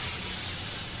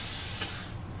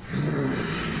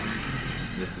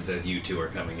 This is as you two are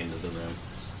coming into the room.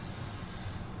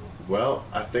 Well,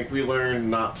 I think we learned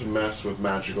not to mess with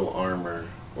magical armor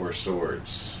or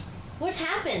swords. What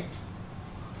happened?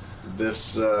 The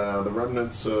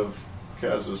remnants of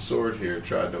Kaz's sword here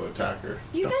tried to attack her.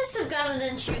 You guys have gotten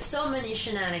into so many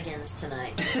shenanigans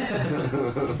tonight.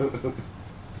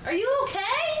 Are you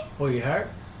okay? Oh, you hurt?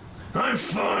 I'm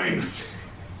fine.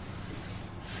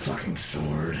 Fucking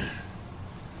sword.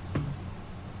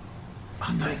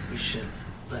 I think we should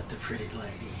let the pretty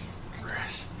lady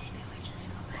rest. Maybe we just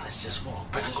go back. Let's just walk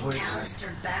He backwards.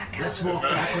 McAllister back out. Let's walk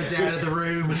backwards out of the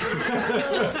room.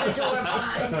 Close the door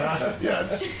behind us. Yeah,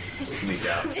 sneak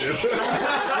out too.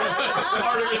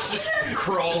 Artemis just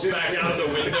crawls back out of the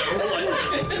window.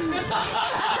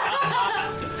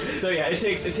 So yeah, it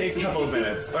takes a couple of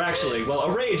minutes. Or actually, well,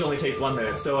 a rage only takes 1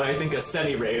 minute, so I think a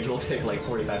semi-rage will take like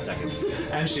 45 seconds.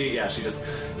 And she just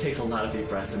takes a lot of deep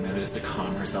breaths and manages to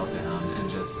calm herself down, and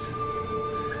just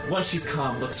once she's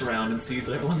calm, looks around and sees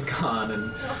that everyone's gone,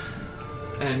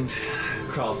 and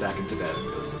crawls back into bed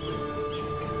and goes to sleep.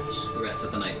 The rest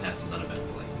of the night passes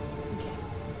uneventfully.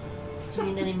 Do you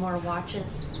need any more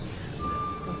watches?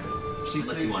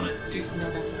 Unless you want to do something. No,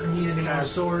 that's okay. Need any more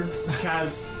swords?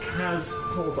 Kaz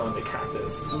holds on to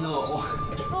Cactus No.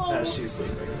 as she's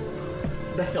sleeping.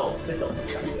 The hilt of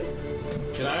Cactus.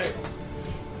 Can I,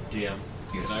 DM?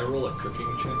 Can I roll a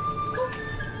cooking check?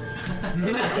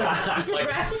 Is it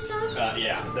breakfast time?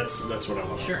 Yeah, that's what I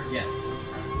want. Sure, yeah.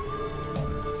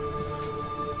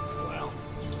 Well,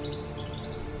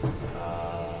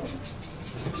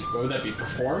 what would that be?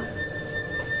 Perform?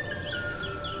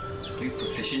 Are you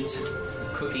proficient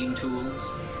with cooking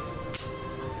tools?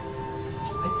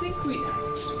 I think we.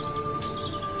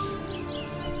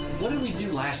 What did we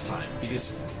do last time?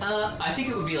 Because I think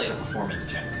it would be like a performance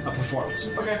check. a performance.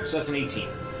 Okay, so that's an 18.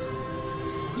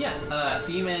 Yeah,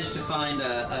 so you managed to find,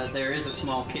 there is a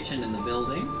small kitchen in the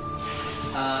building.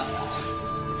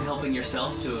 Helping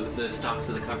yourself to the stocks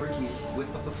of the cupboard, you whip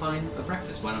up a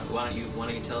breakfast. Why don't you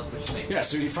tell us what you make? Yeah,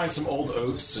 so you find some old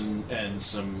oats and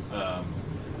some,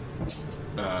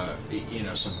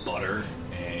 some butter,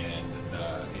 and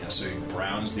so he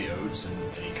browns the oats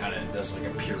and he kind of does like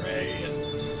a puree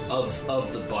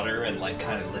of the butter and like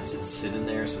kind of lets it sit in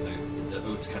there so the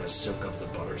oats kind of soak up the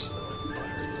butter, so they're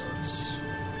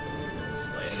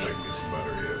like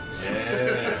buttery oats.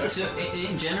 Yeah. So,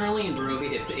 generally in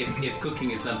Barovia, if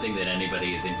cooking is something that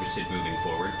anybody is interested moving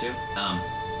forward to,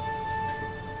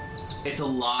 it's a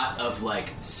lot of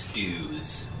like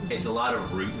stews. It's a lot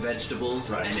of root vegetables,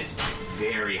 right. And it's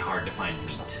very hard to find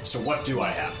meat. So what do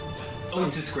I have?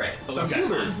 Oats is great. Oats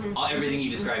is fun. Everything you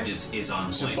described is on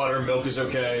point. So butter, milk is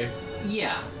okay?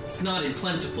 Yeah, it's not in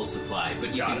plentiful supply,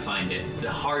 but you can find it. The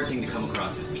hard thing to come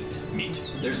across is meat.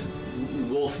 There's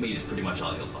wolf meat is pretty much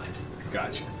all you'll find.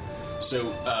 Gotcha.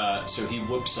 So he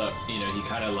whips up, he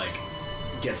kind of like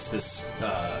gets this,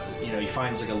 he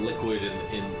finds like a liquid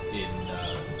in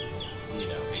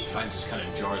he finds this kind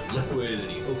of jarred liquid and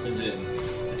he opens it and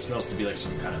it smells to be like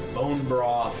some kind of bone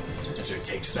broth. And so he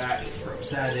takes that and throws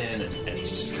that in and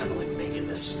he's just kind of like making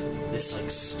this like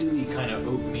stewy kind of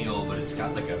oatmeal, but it's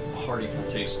got like a heartyful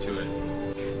taste to it.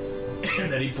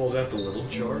 And then he pulls out the little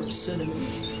jar of cinnamon.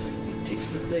 He takes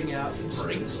the thing out and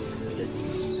brings it.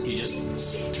 He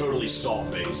just totally salt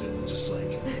baits it, just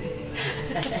like.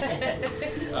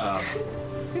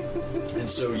 And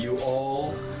so you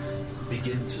all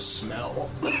begin to smell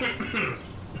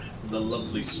the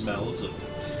lovely smells of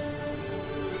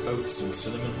oats and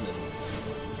cinnamon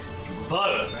and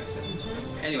butter.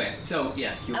 Anyway, so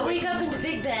yes, you I wake up into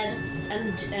big bed,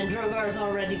 and Drogar's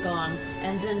already gone.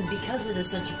 And then because it is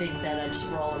such a big bed, I just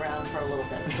roll around for a little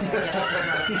bit before I get up.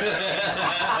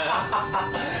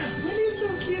 That is so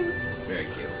cute. Very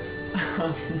cute.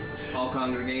 all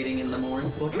congregating in the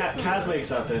morning. Well, Kaz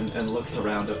wakes up and looks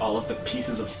around at all of the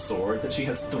pieces of sword that she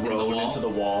has thrown into the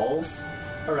walls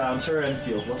around her and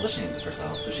feels a little ashamed of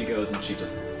herself. So she goes and she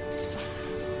just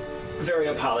very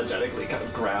apologetically kind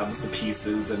of grabs the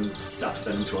pieces and stuffs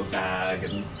them into a bag.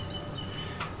 And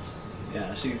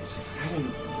yeah, she just, I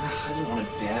didn't want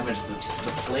to damage the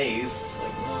place.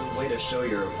 Like, well, way to show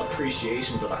your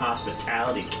appreciation for the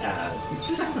hospitality, Kaz.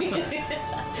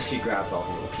 She grabs all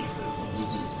the little pieces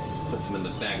and puts them in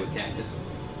the bag with Cactus.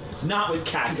 Not with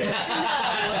Cactus.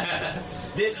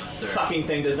 This fucking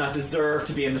thing does not deserve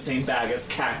to be in the same bag as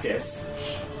Cactus.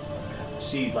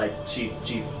 She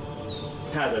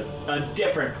has a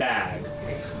different bag.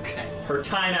 Okay. Her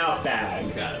timeout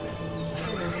bag. Got it.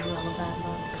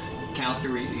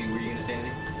 Callister, were you going to say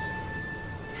anything?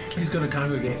 He's going to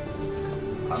congregate.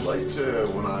 I'd like to,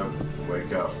 when I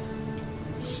wake up,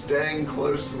 staying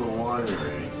close to the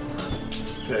winery,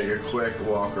 take a quick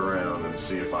walk around and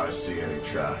see if I see any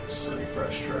tracks, any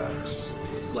fresh tracks.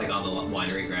 Like on the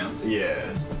winery grounds?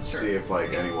 Yeah. Sure. See if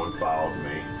like anyone followed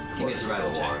me. Give me a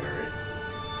survival check. Winery.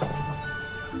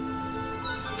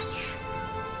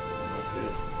 Okay.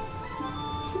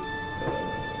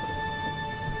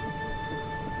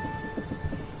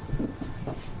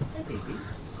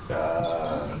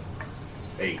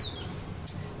 8.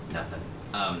 Nothing.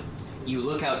 You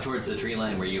look out towards the tree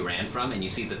line where you ran from, and you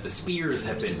see that the spears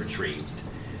have been retrieved.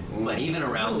 But even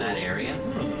around that area, you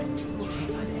can't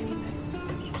find anything.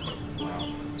 Wow.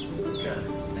 Okay.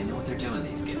 They know what they're doing,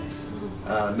 these guys.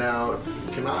 Now,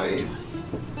 can I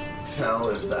tell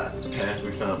if that path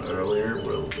we found earlier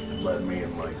will lead me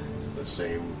in like the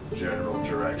same general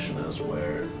direction as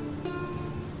where?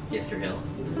 Yester Hill.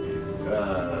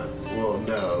 Well,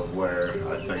 no, where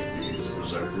I think these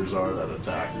berserkers are that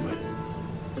attacked me.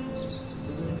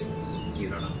 You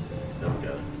don't know.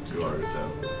 Okay, too hard to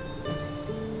tell.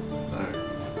 Alright.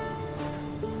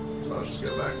 So I'll just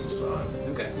go back inside.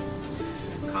 Okay.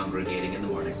 Congregating in the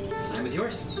morning. Time is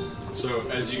yours. So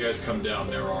as you guys come down,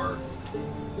 there are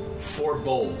 4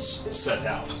 bowls set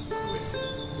out with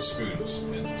spoons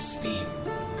and steam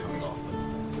coming off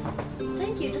them.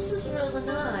 Thank you, this is really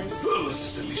nice. Well, this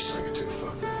is the least I could do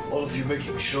for all of you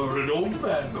making sure an old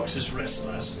man got his rest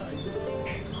last night.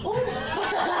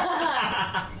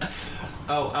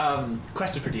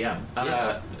 Question for DM.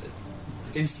 Yes.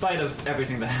 In spite of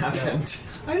everything that happened,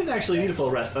 I didn't actually need a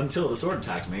full rest until the sword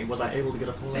attacked me. Was I able to get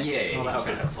a full rest? Yeah, Oh, you okay.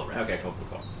 still have a full rest. Okay, cool.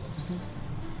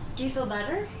 Do you feel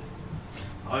better?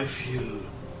 I feel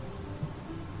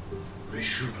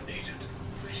rejuvenated.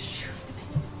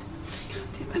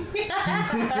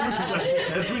 It's as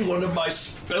if every one of my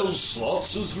spell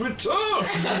slots has returned.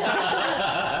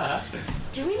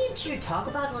 Do we need to talk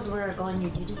about what we're going to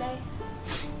do today?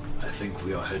 I think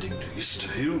we are heading to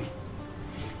Easter Hill.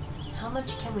 How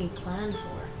much can we plan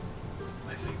for?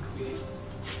 I think we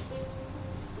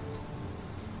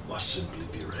must simply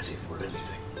be ready for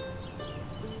anything.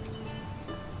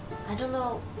 I don't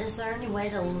know, is there any way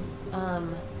to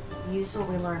use what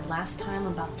we learned last time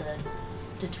about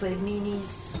the twig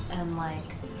meanies and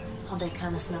like how they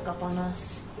kind of snuck up on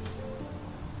us?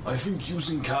 I think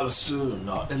using Callister and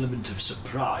our element of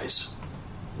surprise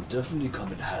will definitely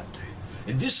come in handy.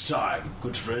 And this time,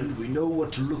 good friend, we know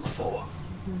what to look for.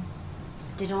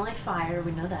 They don't like fire,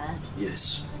 we know that.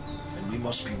 Yes, and we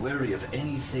must be wary of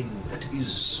anything that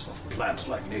is of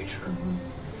plant-like nature.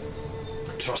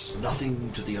 Trust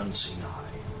nothing to the unseen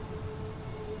eye.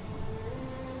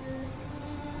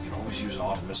 We can always use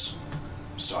Artemis,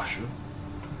 Sasha.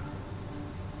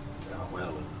 They are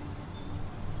well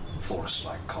in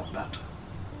forest-like combat.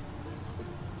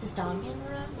 Is Damian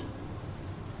around?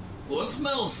 What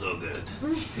smells so good?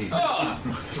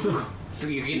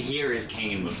 You can hear his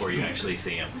cane before you actually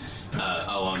see him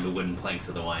along the wooden planks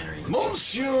of the winery.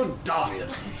 Monsieur Davian,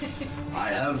 I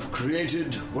have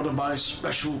created one of my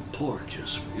special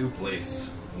porridges for you. Please,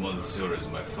 Monsieur is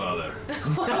my father.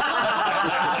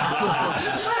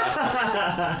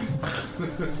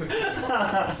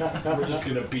 We're just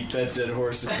gonna beat that dead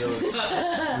horse until it's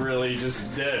really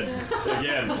just dead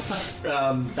again.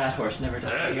 That horse never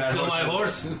dies. Kill my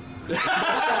horse.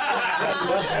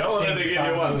 I'll let me give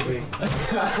you one.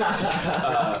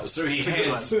 So he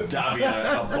hands Davian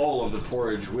a bowl of the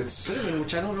porridge with cinnamon,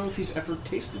 which I don't know if he's ever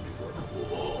tasted before.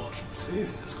 Oh,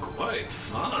 this is quite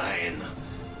fine.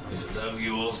 I should have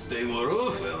you all stay more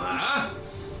often, huh?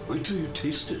 Wait till you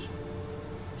taste it.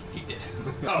 He did.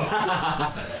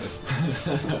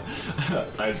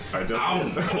 I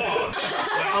don't.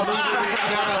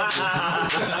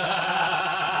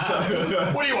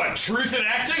 What do you want? Truth in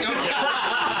acting? Okay.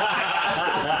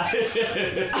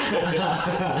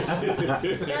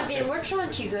 Gabby, we're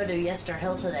trying to go to Yester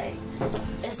Hill today.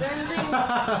 Is there anything?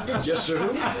 Yester who?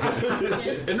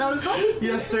 Isn't that what it's called?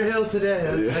 Yester Hill today.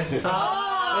 That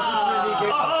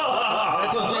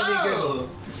just made me giggle.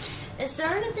 Is there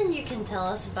anything you can tell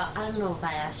us about? I don't know if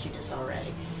I asked you this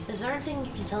already. Is there anything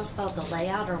you can tell us about the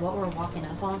layout or what we're walking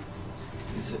up on?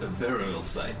 It's a burial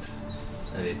site.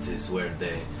 And it is where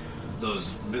those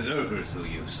berserkers who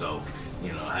you so,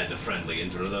 had a friendly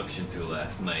introduction to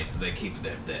last night, they keep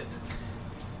their dead.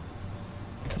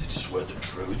 And it is where the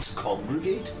druids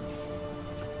congregate?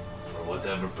 For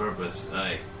whatever purpose,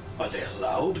 aye. Are they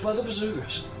allowed by the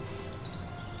berserkers?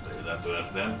 You'll have to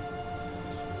ask them.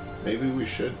 Maybe we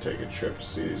should take a trip to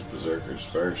see these berserkers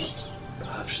first.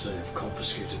 Perhaps they have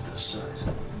confiscated their site.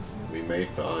 We may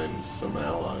find some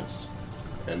allies.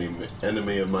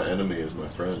 Enemy of my enemy is my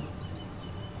friend.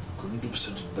 Couldn't have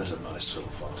said it better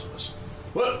myself, Artemis.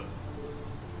 Well,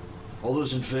 all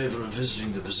those in favor of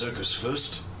visiting the berserkers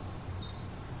first?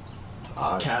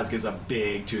 Kaz gives a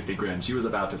big toothy grin. She was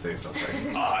about to say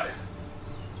something. Aye.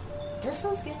 That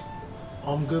sounds good.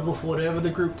 I'm good with whatever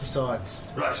the group decides.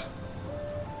 Right.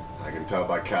 I can tell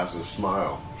by Cass's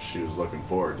smile. She was looking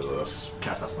forward to this.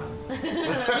 Cass, stop smiling.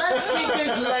 Let's get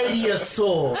this lady a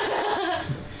sword.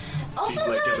 Also,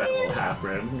 Like, is that little half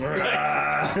grin?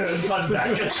 Just punch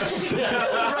back.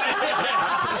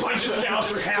 Punches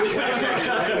Callister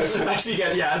halfway.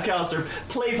 Actually, as Callister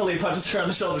playfully punches her on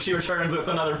the shoulder, she returns with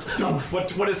another,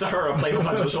 what is to her a playful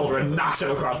punch on the shoulder and knocks him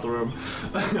across the room.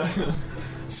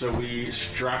 So we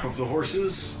strap up the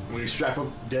horses, we strap up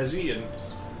Desi, and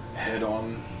head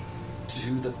on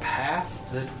to the path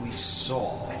that we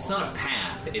saw. It's not a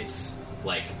path. It's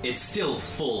still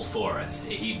full forest.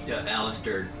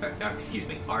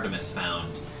 Artemis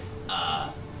found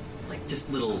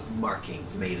just little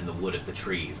markings made in the wood of the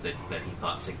trees that he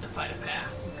thought signified a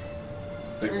path.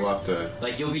 I think we'll have to.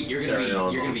 You're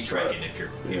gonna be trekking if you're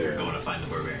going to find the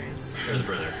barbarians or the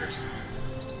berserkers.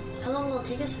 How long will it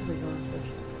take us if we go on foot?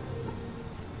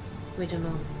 We don't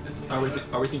know.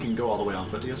 Are we thinking go all the way on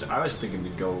foot to Yester? I was thinking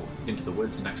we'd go into the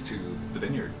woods next to the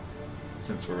vineyard,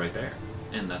 since we're right there,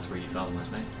 and that's where you saw them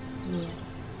last night. Yeah.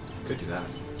 Could do that.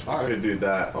 I could do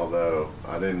that, although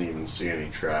I didn't even see any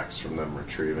tracks from them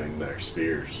retrieving their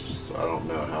spears, so I don't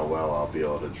know how well I'll be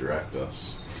able to direct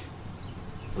us.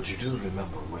 But you do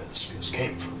remember where the spears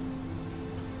came from?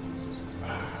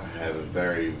 I have a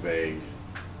very vague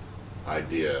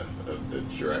idea of the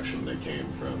direction they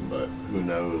came from, but who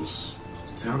knows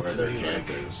where their camp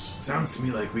is. Sounds to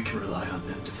me like we can rely on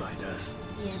them to find us.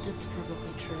 Yeah, that's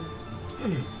probably true.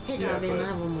 Hey, Darby, I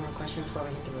have one more question before we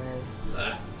hit the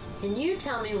road. Can you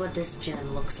tell me what this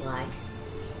gem looks like?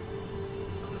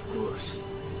 Of course.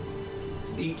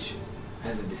 Each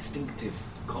has a distinctive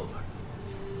color.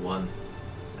 One,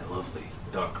 a lovely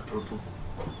dark purple.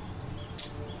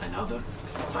 Another,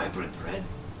 vibrant red.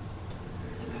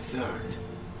 And a third,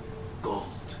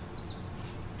 gold.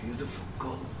 Beautiful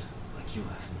gold, like you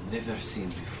have never seen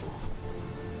before.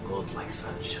 Gold like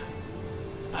sunshine.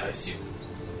 I assume.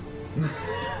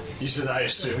 You said I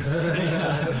assume.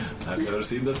 I've never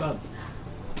seen the sun.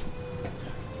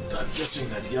 I'm guessing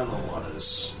that yellow one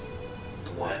is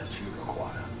the one that you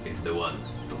require. Is the one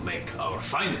to make our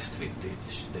finest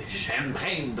vintage, the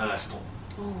Champagne de l'Aston.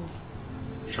 Oh.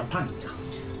 Champagne.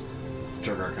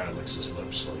 Durgar kind of licks his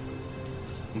lips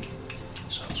like.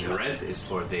 The red is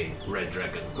for the Red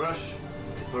Dragon Crush,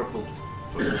 the purple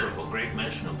for the Purple Grape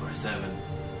Mash number 7,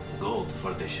 gold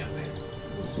for the Champagne.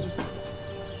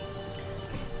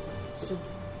 So,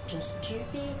 just to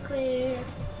be clear,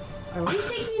 are we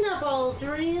picking up all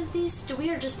 3 of these? We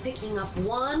are just picking up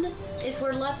 1 if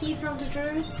we're lucky from the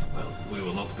druids? Well, we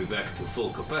will not be back to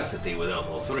full capacity without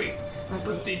all 3. Okay.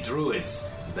 But the druids,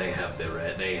 they have the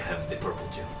red, they have the purple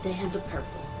gem. They have the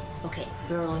purple. Okay,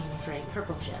 we're looking for a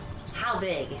purple gem. How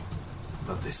big?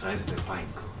 About the size of a pine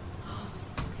cone.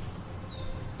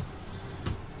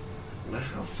 Now,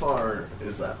 how far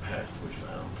is that path we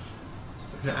found?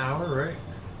 An hour, right?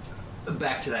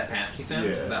 Back to that path you found?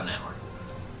 Yeah. About an hour.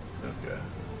 Okay.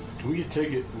 We could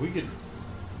take it. We could.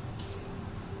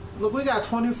 Look, we got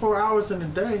 24 hours in a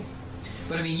day.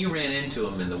 But I mean, you ran into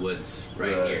them in the woods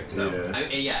right here. So,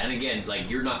 and again,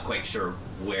 you're not quite sure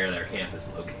where their camp is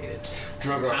located.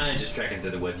 You're kind of just trekking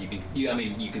through the woods.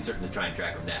 You can certainly try and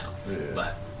track them down. Yeah.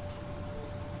 But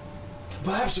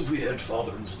Perhaps if we head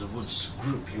farther into the woods as a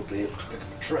group, you'll be able to pick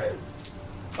up a trail.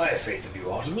 I have faith in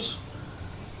you, Artemis.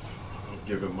 I'll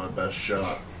give it my best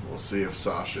shot. We'll see if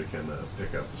Sasha can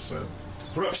pick up the scent.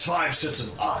 Perhaps 5 sets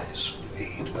of eyes will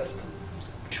aid better than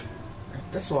 2.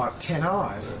 That's like 10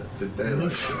 eyes. The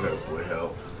daylight should hopefully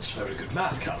help. It's very good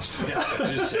math, Callister. Yes,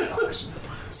 that is 10 eyes.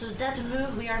 So is that to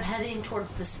move? We are heading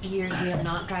towards the spears. We are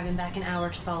not driving back an hour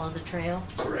to follow the trail.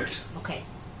 Correct. Okay.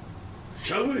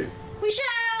 Shall we? We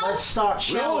shall! Let's start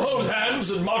We all shouting. hold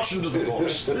hands and march into the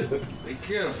forest. Be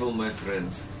careful, my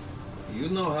friends. You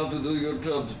know how to do your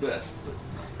jobs best, but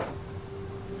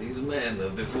these men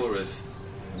of the forest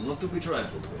are not to be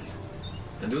trifled with.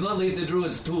 And do not leave the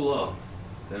druids too long.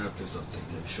 They're up to something,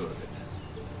 I'm sure of it.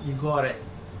 You got it.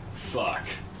 Fuck.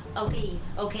 Okay.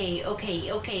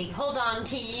 Hold on,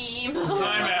 team.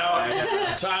 Time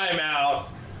out. Time out.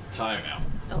 Time out.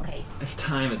 Okay. If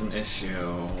time is an issue.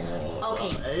 Okay.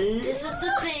 This is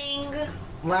the thing.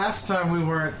 Last time we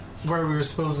weren't where we were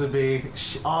supposed to be.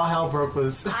 All hell broke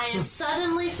loose. I am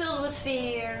suddenly filled with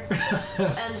fear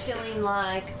and feeling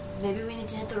like maybe we need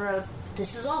to hit the road.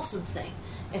 This is also the thing.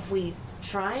 If we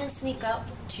try and sneak up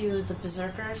to the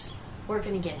berserkers, we're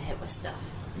gonna get hit with stuff.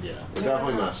 Yeah. We're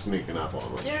definitely not sneaking up on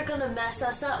them. They're gonna mess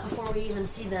us up before we even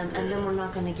see them, and then we're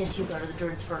not gonna get to go to the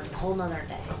druids for a whole nother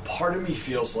day. Part of me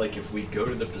feels like if we go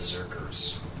to the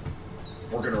berserkers,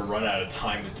 we're gonna run out of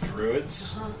time with the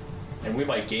druids, and we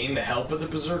might gain the help of the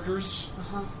berserkers,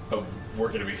 but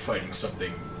we're gonna be fighting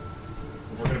something.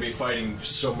 We're gonna be fighting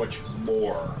so much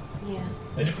more Yeah.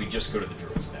 than if we just go to the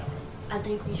druids now. I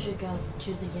think we should go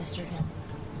to the Yester Hill.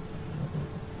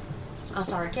 I'm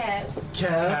sorry, Kaz.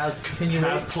 Kaz, can you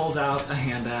Kaz wait? pulls out a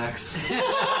hand axe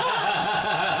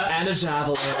and a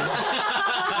javelin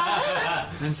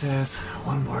and says,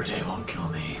 "One more day won't kill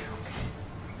me."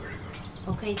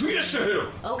 Okay. To Yester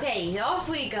Hill! Okay, off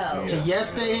we go. To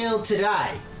Yester Hill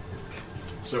today.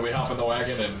 So we hop in the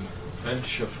wagon and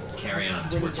venture forward. Carry on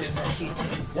Really towards just it. as you do.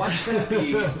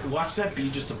 Watch that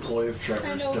be just a ploy of Trevor's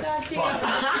I know, to goddamn.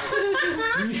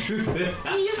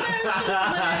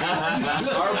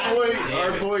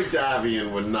 Our boy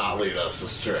Davian would not lead us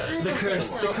astray. The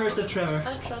curse of Trevor.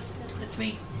 I trust him. That's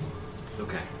me.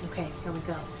 Okay. Okay, here we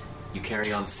go. You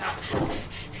carry on southward.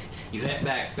 You head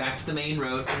back to the main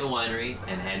road from the winery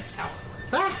and head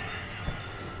southward.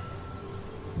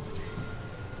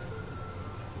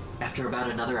 After about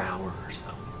another hour or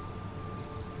so,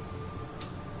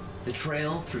 the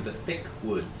trail through the thick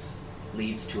woods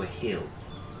leads to a hill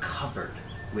covered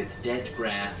with dead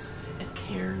grass and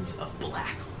cairns of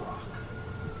black rock.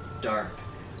 Dark,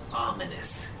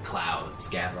 ominous clouds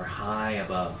gather high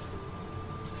above.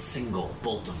 A single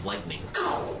bolt of lightning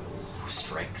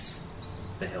strikes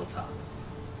the hilltop.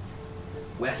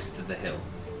 West of the hill,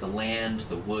 the land,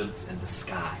 the woods, and the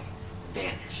sky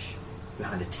vanish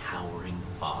behind a towering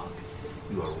fog.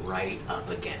 You are right up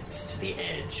against the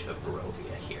edge of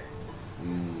Barovia here.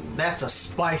 That's a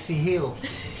spicy hill.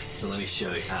 So let me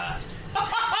show you.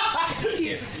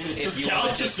 Jesus. If Does you want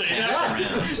to Callister just say pass that?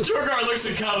 around. Jorgar looks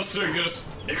at Callister and goes,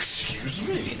 "Excuse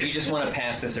me." If you just want to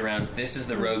pass this around, this is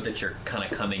the road that you're kind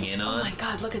of coming in on. Oh my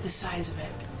god, look at the size of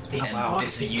it. And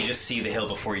this, you just see the hill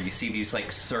before you. You see these like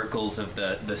circles of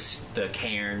the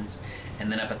cairns,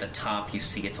 and then up at the top you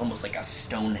see it's almost like a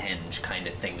Stonehenge kind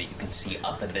of thing that you can see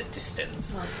up in the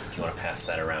distance. If you want to pass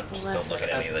that around, just don't look at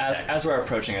any of the text. As we're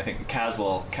approaching, I think Kaz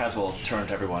will turn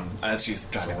to everyone as she's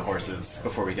driving the horses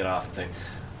before we get off and say,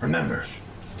 "Remember,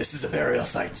 this is a burial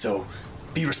site, so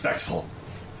be respectful.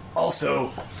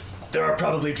 Also, there are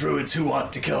probably druids who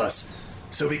want to kill us,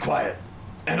 so be quiet.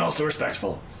 And also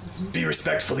respectful. Be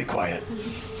respectfully quiet."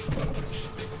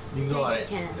 You got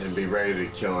it. And be ready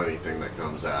to kill anything that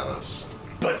comes at us.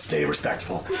 But stay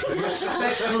respectful.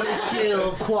 Respectfully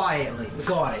kill quietly.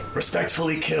 Got it.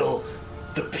 Respectfully kill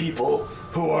the people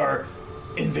who are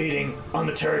invading on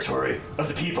the territory of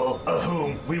the people of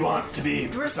whom we want to be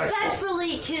respectful.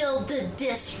 Respectfully kill the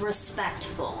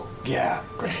disrespectful. Yeah,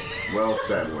 great. Well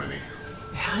said, Winnie.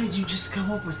 How did you just come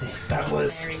up with it? That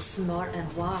was Very smart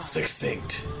and wise.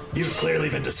 succinct. You've clearly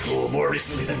been to school more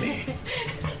recently than me.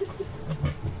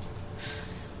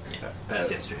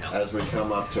 As we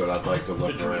come up to it, I'd like to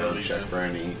look around, check for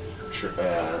any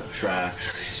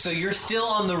tracks. So you're still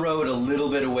on the road a little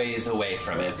bit of ways away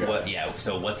from it. Okay. What? Yeah.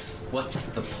 So what's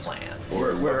the plan?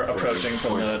 We're approaching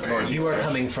from the northeast. You are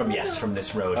coming from from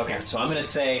this road. Okay. Here. So I'm gonna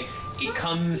say it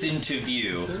comes into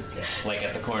view, like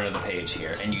at the corner of the page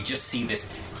here, and you just see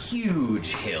this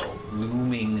huge hill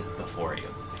looming before you.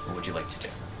 What would you like to do?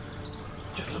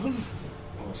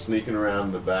 Well, sneaking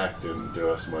around the back didn't do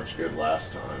us much good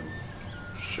last time.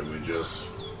 Should we just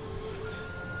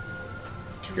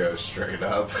go straight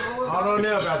up? I don't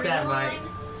know about that,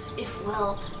 mate.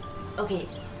 Okay,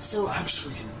 so perhaps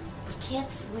we can. We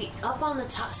can't. We up on the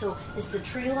top. So is the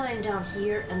tree line down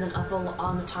here, and then up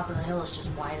on the top of the hill is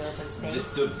just wide open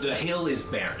space? The hill is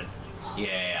barren.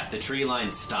 Yeah. The tree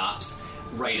line stops.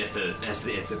 right at as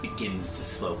it begins to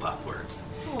slope upwards,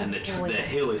 and the boy.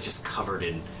 hill is just covered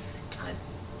in kind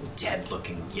of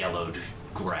dead-looking yellowed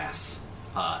grass,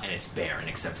 and it's barren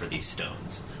except for these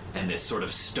stones and this sort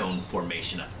of stone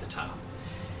formation up at the top.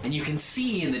 And you can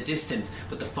see in the distance,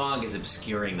 but the fog is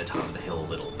obscuring the top of the hill a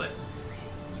little, but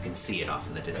you can see it off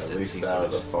in the distance. At least These out sort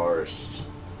of the forest,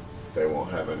 they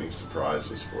won't have any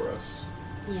surprises for us.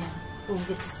 Yeah, we'll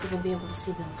be able to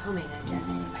see them coming, I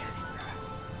guess.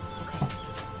 Okay.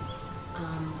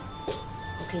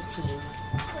 Okay, team.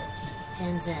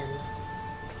 Hands in.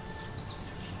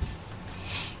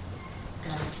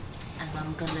 And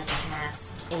I'm gonna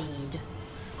cast aid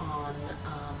on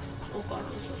oh god,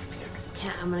 I'm so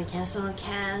scared. I'm gonna cast it on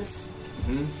Kaz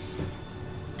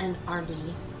and Artie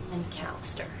and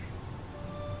Callister.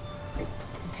 Okay.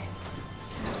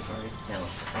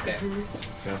 Okay.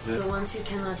 Sounds The good. ones who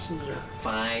cannot heal.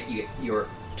 5. Your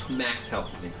max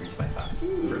health is increased by 5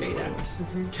 for 8 hours.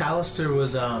 Callister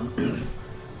was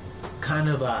kind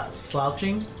of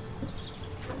slouching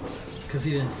because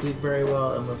he didn't sleep very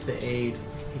well, and with the aid,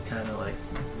 he kind of like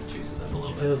Juices up a little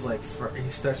bit. feels like he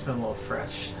starts feeling a little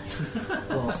fresh,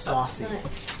 a little saucy.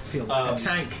 Feel like a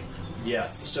tank. Yeah.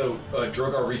 So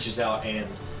Drogar reaches out and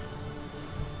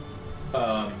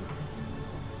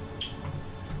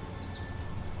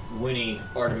Winnie,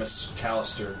 Artemis,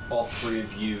 Callister, all three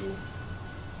of you,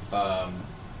 on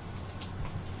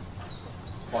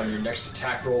your next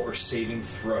attack roll or saving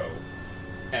throw,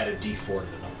 add a D4 to the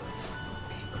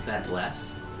number. Is that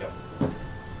less? Yep.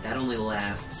 That only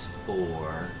lasts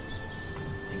for...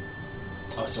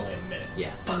 Oh, it's only a minute.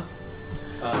 Yeah.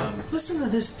 Listen to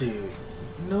this dude.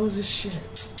 He knows his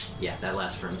shit. Yeah, that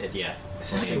lasts for... Yeah.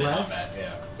 That's less?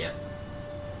 Yeah. Yep.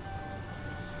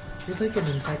 You're like an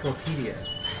encyclopedia.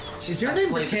 Is your I've name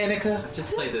played Britannica? I've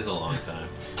just played this a long time.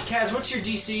 Kaz, what's your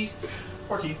DC?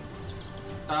 14.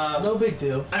 No big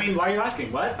deal. I mean, why are you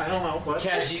asking? What? I don't know. What?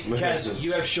 Kaz,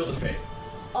 you have Shield of Faith.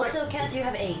 Also, Kaz, you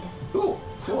have aid. Ooh,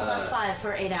 So plus 5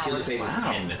 for 8 hours. Shield of Faith is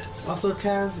 10 minutes. Also,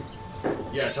 Kaz,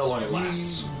 Yeah, it's how long it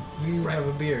lasts. you have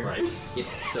a beard. Right. Yeah,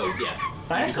 so, yeah.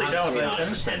 I actually don't. Concentrate on it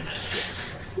But for 10 minutes,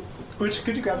 yeah. which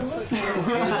could you grab this?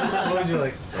 What would you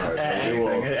like? Alright, so we Anything. will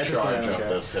At this point, I charge don't up care.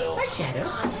 this hill.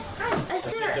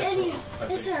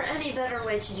 Is there any better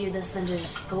way to do this than to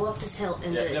just go up this hill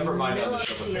in Yeah, the never mind on middle the of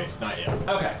the Shield of field? Faith. Not yet.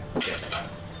 Okay.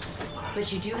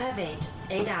 But you do have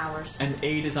 8 hours. And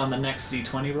 8 is on the next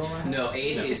D20 roll, right? No,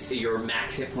 8 is your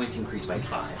max hit points increased by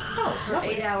 5. Oh, for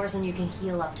 8 hours, and you can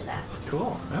heal up to that.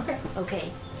 Cool. Okay. Okay,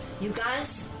 you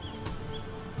guys,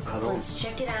 let's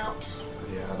check it out.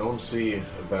 Yeah, I don't see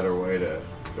a better way to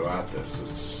go at this.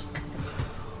 It's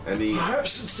any.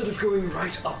 Perhaps instead of going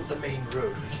right up the main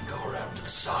road, we can go around to the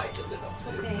side and then up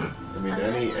there. Okay. I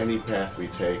mean, any path we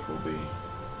take will be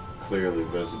clearly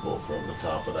visible from the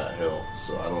top of that hill,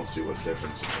 so I don't see what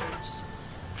difference it makes.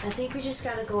 I think we just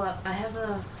gotta go up. I have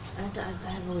a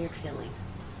weird feeling.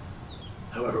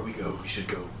 However we go, we should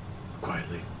go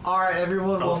quietly. All right,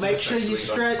 everyone. Well, Also make sure you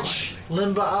especially, but stretch,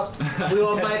 limber up. We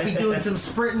all might be doing some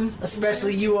sprinting,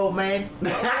 especially you, old man.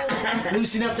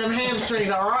 Loosen up them hamstrings,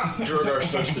 all right? Drogar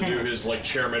starts to do his like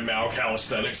Chairman Mao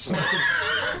calisthenics.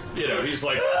 You know, he's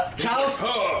like,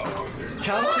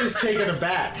 Callister's taking a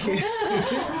bath.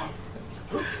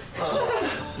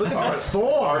 Look at this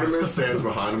form. Artemis stands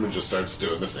behind him and just starts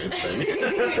doing the same thing.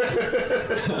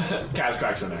 Kaz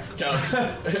cracks in there.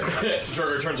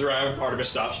 Drogar turns around, Artemis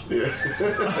stops. Yeah.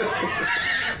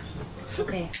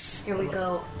 Okay, here we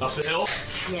go. Up the hill,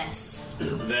 Yes.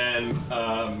 then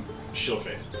Shield of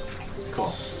Faith.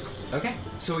 Cool. Okay.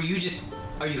 So are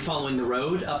you following the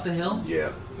road up the hill?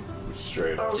 Yeah.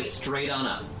 Straight up. Just straight on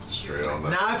up. Straight on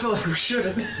Now I feel like we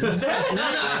shouldn't. No,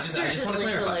 I just want to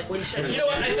clarify. Like, we should. You know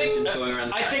what? I think Going around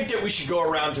the I side. think that we should go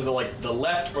around to the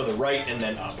left or the right and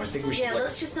then up. I think we should. Yeah, like,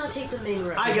 let's just not take the main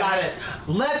road. I got it.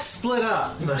 Let's split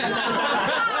up.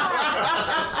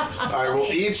 Alright,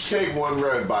 we'll each take one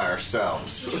road by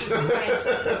ourselves. Christ.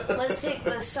 Let's take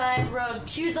the side road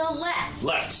to the left.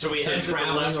 left. So we So head to the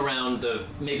traveling left. around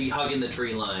maybe hugging the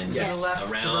tree line. Yes. To the left, to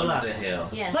the Around left. the hill.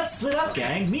 Yes. Let's split up,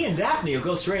 gang. Me and Daphne will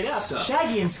go straight up. So-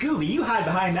 Shaggy and Scooby, you hide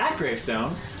behind that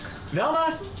gravestone.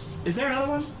 Velma, is there another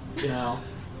one? No.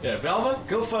 Yeah, Velma,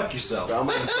 go fuck yourself.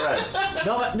 Velma and Fred.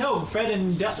 Velma, no. Fred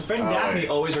and Daphne right.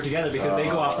 always are together because they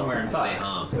go off somewhere and They fuck.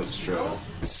 hum. That's true.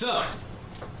 So,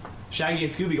 Shaggy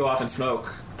and Scooby go off and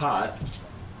smoke pot.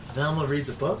 Velma reads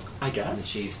a book. I and guess.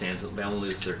 she stands up. Velma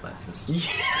loses her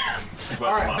glasses.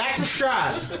 All right, back to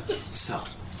stride. So,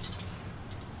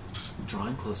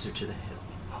 drawing closer to the hill.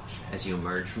 as you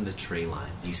emerge from the tree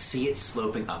line. You see it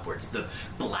sloping upwards, the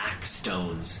black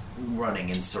stones running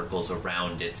in circles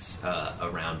around its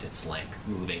length,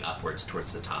 moving upwards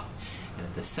towards the top. And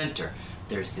at the center,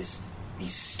 there's these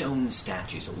stone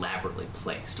statues elaborately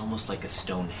placed, almost like a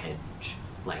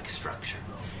Stonehenge-like structure.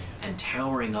 And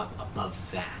towering up above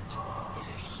that is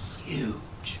a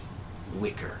huge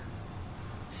wicker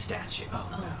statue.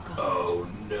 Oh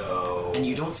no. And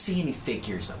you don't see any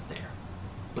figures up there,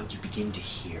 but you begin to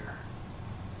hear.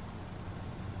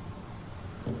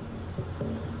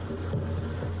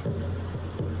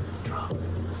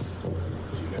 Drums.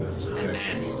 You guys And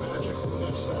then magic from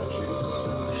those statues.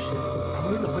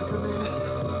 Are we the Wicker Man?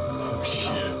 Oh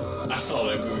shit. I saw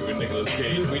that movie with Nicolas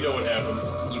Cage. We know what happens.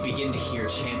 you begin to hear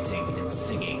chanting and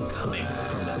singing coming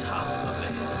from the top of the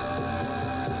hill.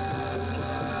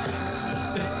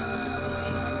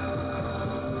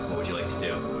 What would you like to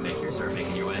do? Start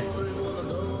making your way?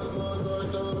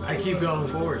 I keep going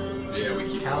forward. Yeah, we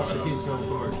keep Callister keeps going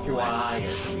forward. Quiet.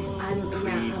 I'm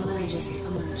gonna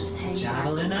just hang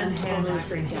Javelin back. and I'm totally hand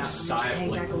freaked out. I'm just hang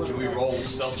back a little Can we bit. roll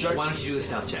stealth checks? Why don't you do a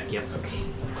stealth check? Yep. Okay.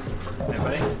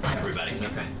 Everybody? Everybody.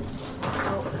 Okay.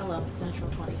 Oh, hello. Natural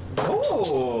 20.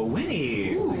 Oh,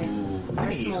 Winnie.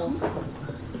 Very small.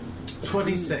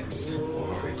 26.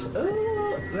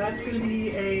 Oh, that's gonna be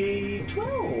a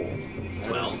 12.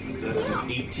 That is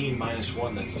an 18 minus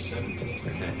 1, that's a 17.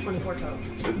 Okay. 24 total.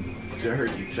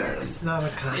 Dirty sound. It's not a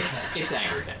contest. It's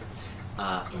aggregate.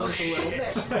 A little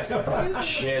bit.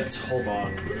 Shit, hold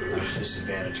on.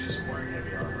 Disadvantage because I'm wearing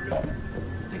heavy armor.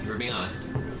 Thank you for being honest.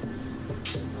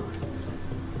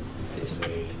 It's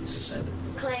a 7.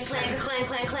 Clang, clang, clang,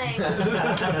 clang,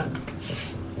 clang.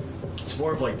 It's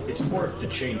more of the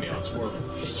chainmail. It's more of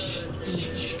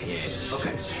Yeah.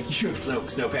 Okay. You have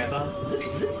snow pants on? Zip,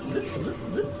 zip, zip, zip,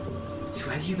 zip. So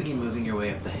as you begin moving your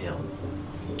way up the hill.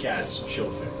 Cass,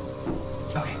 shield faith.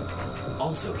 Okay.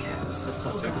 Also Cass. That's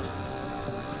plus 2.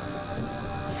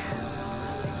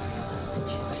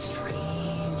 A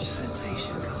strange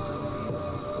sensation comes over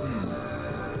you.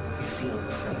 You feel a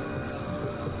presence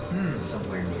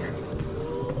somewhere near you.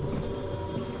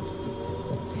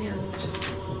 And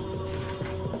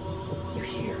you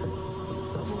hear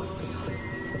a voice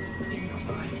in your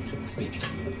mind speak to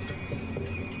you.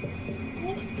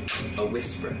 A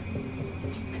whisper,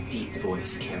 a deep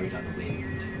voice carried on the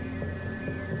wind.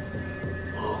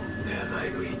 Long have I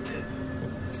waited,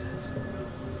 it says,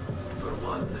 for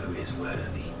one who is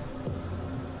worthy.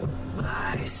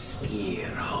 My spear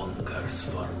hungers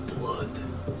for blood.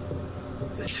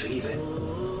 Retrieve it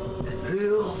and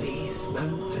rule these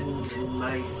mountains in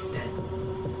my stead,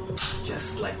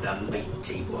 just like the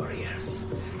mighty warriors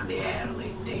in the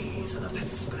early days of the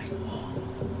Whispering Wall.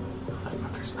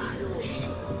 Motherfucker's Irish.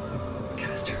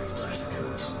 Caster, it's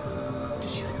good.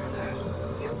 Did you hear that?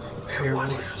 Hear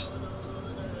what?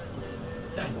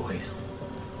 That voice.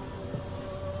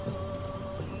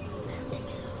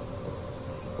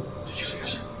 Did you hear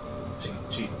her?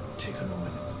 She takes a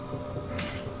moment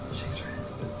and shakes her head,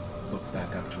 looks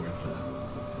back up towards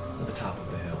the top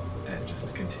of the hill, and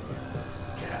just continues.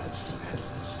 Cass,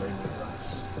 stay with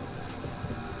us.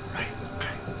 Right.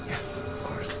 Yes, of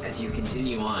course. As you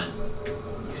continue on,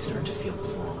 you start to feel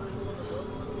drawn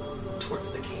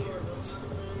towards the cairns.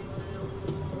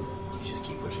 You just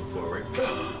keep pushing forward.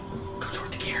 Go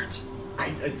toward the cairns. I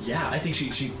think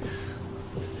she.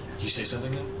 You say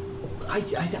something then? I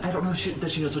don't know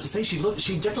that she knows what to say.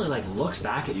 She definitely looks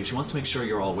back at you. She wants to make sure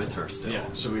you're all with her still. Yeah,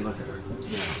 so we look at her. Yeah,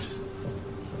 just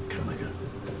kind of like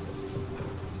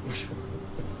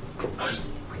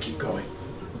We keep going.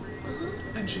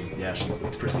 and she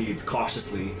proceeds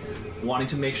cautiously, wanting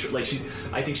to make sure.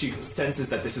 I think she senses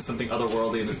that this is something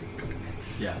otherworldly and is.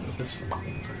 Yeah,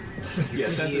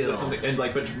 senses that something and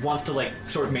but wants to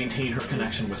sort of maintain her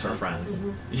connection with her friends.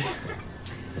 Yeah.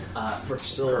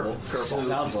 First syllable. So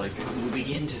Sounds like. we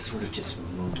begin to sort of just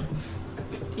move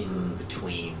in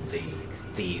between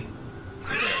the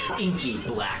inky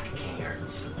black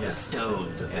cairns, the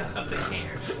stones of the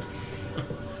cairns,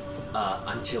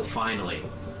 until finally,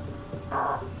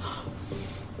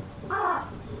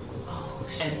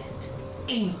 an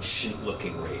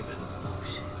ancient-looking raven,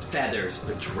 feathers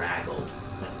bedraggled,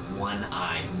 and one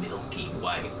eye milky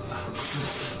white,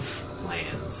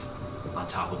 lands on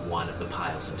top of one of the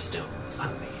piles of stones,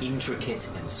 intricate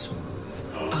and smooth.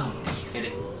 And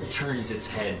it turns its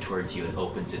head towards you and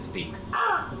opens its beak.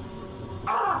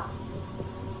 Oh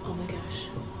my gosh.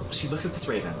 She looks at this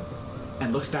raven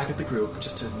and looks back at the group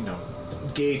just to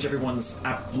gauge everyone's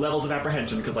levels of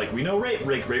apprehension because we know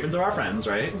ravens are our friends,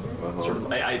 right? Sort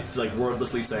of. I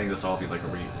wordlessly saying this to all of you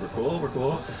we're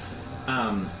cool.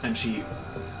 And she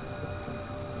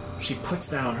She puts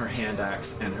down her hand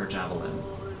axe and her javelin,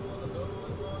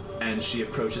 and she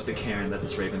approaches the cairn that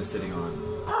this raven is sitting on,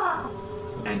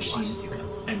 and she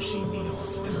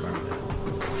kneels in front of it.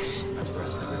 Not to the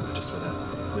rest of the room, but just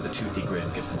with a toothy grin,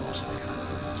 gives them all just like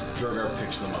Drogar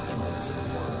picks them up and runs them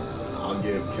for her. I'll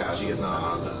give Cassie a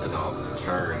nod, and I'll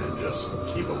turn and just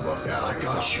keep a look out. I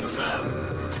got you,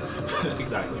 fam.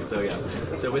 Exactly. So yes.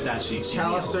 So with that, she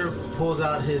Callister kneels. pulls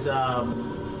out his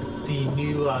the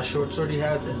new short sword he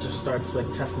has and just starts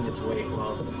like testing its weight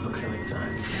while killing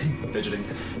time. Fidgeting.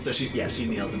 So she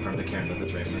kneels in front of the cairn that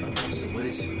this raven is on. So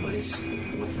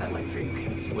what's that like for you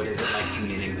guys? What is it like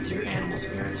communing with your animal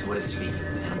spirits? What is speaking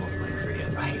with animals like for you?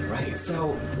 Right.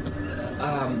 So,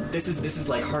 this is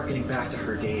like harkening back to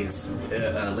her days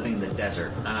living in the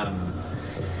desert,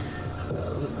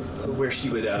 where she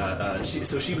would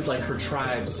she was like her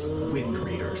tribe's wind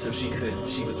reader. So she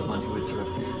was the one who would sort of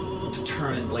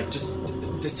determine, like, just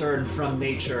discern from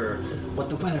nature what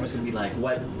the weather was going to be like,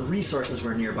 what resources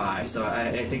were nearby. So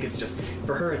I think it's just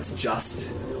for her, it's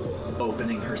just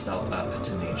opening herself up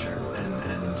to nature and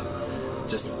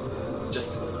just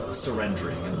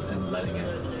surrendering and letting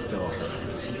it fill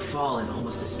her. So you fall in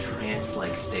almost this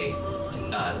trance-like state,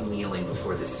 kneeling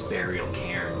before this burial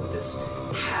cairn with this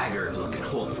haggard-looking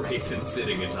old raven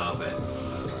sitting atop it,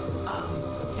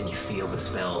 and you feel the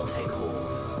spell take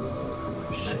hold.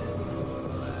 Shit.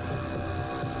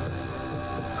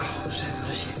 What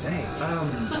does she say?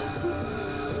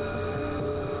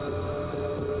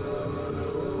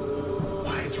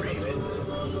 Wise Raven,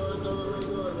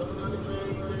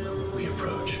 we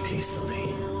approach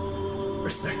peacefully,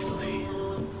 respectfully.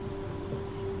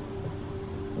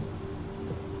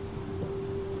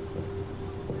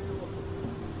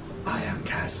 I am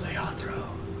Kaz Leothro.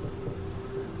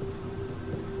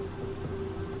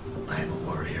 I am a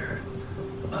warrior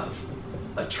of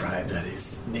a tribe that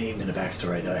is named in a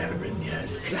backstory that I haven't written yet.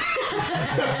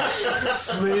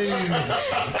 Smooth.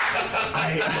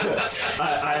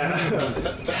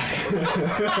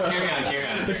 Carry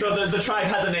on. So the tribe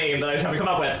has a name that I just haven't come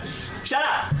up with. Shut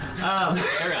up!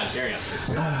 Carry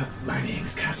on. My name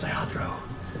is Kaz Leothro.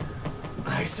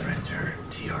 I surrender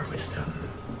to your wisdom.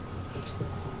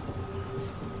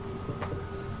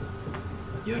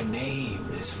 Your name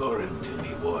is foreign to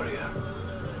me, warrior,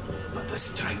 but the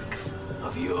strength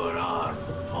of your arm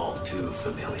all too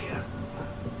familiar.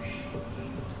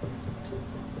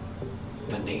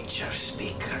 The nature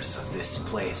speakers of this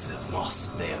place have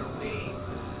lost their way.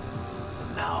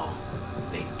 Now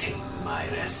they take my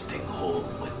resting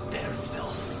home with their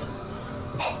filth.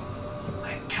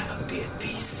 I cannot be at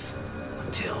peace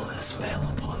until a spell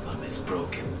upon them is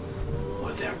broken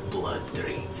or their blood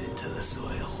drains into the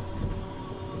soil.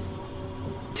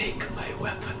 Take my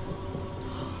weapon.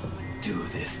 Do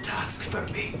this task for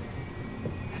me,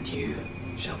 and you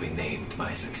shall be named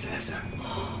my successor.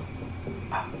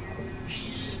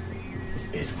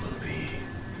 It will be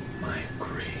my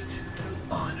great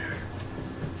honor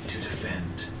to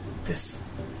defend this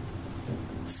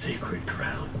sacred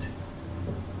ground.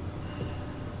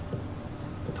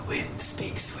 The wind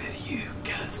speaks with you,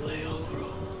 Kaz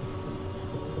Leothro.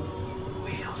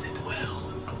 Wield it well.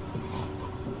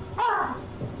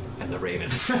 And the raven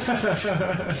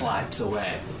flaps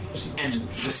away, and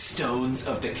the stones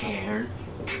of the cairn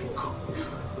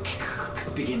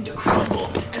begin to crumble,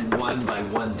 and one by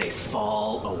one they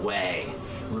fall away,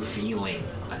 revealing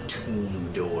a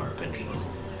tomb door beneath.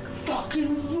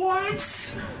 Fucking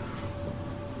what?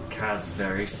 Kaz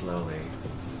very slowly.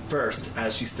 First,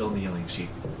 as she's still kneeling, she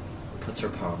puts her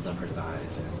palms on her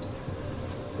thighs and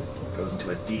goes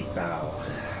into a deep bow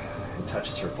and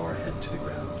touches her forehead to the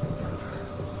ground in front of her.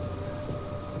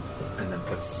 And then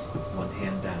puts one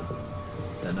hand down,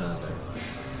 then another,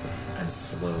 and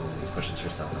slowly pushes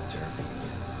herself up to her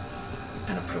feet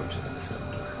and approaches the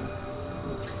stone door.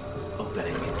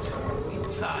 Opening it,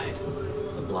 inside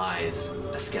lies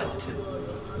a skeleton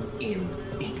in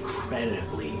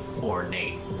incredibly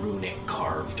ornate runic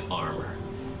carved armor.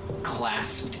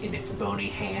 Clasped in its bony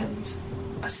hands,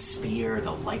 a spear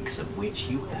the likes of which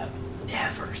you have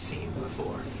never seen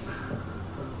before.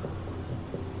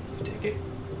 You take it?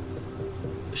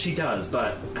 She does,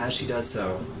 but as she does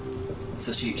so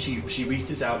she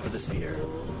reaches out for the spear,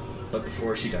 but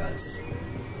before she does,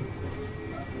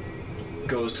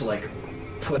 goes to like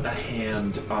put a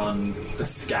hand on the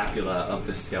scapula of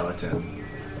the skeleton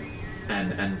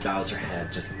and bows her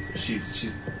head. Just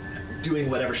she's doing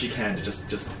whatever she can to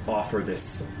just offer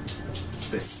this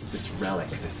relic,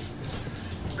 this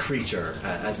creature,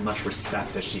 as much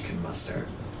respect as she can muster,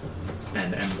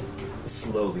 and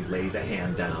slowly lays a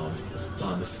hand down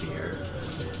on the spear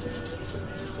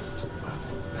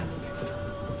and picks it up.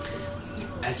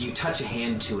 as you touch a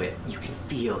hand to it, you can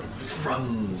feel it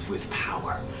thrums with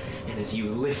power. And as you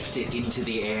lift it into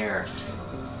the air,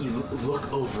 you look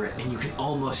over it and you can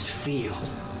almost feel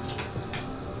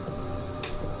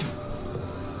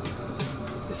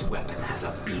this weapon has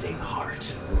a beating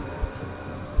heart.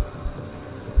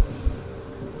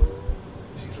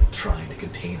 She's like trying to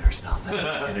contain herself, and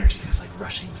this energy is like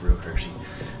rushing through her.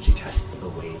 She tests the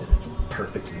weight, and it's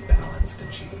perfectly balanced,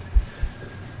 and she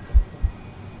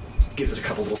gives it a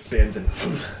couple little spins and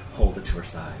holds it to her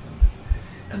side,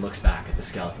 and looks back at the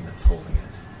skeleton that's holding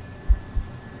it,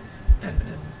 and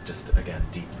just again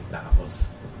deeply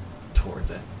bows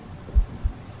towards it,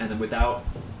 and then without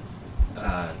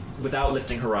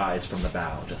lifting her eyes from the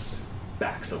bow, just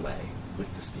backs away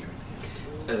with the spear in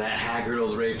hand. That haggard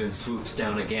old raven swoops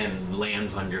down again,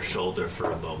 lands on your shoulder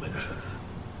for a moment,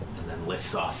 and then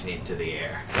lifts off into the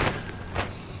air.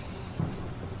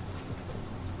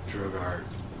 Drogar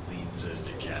leans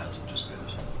into Kaz and just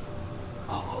goes,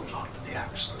 I'll hold on to the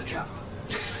axe and the javelin.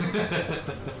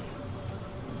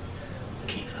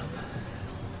 Keep them.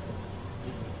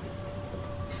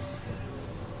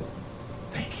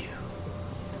 Thank you.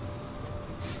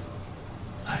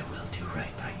 I will do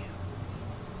right by you.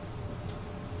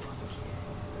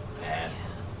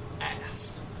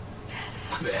 Ass.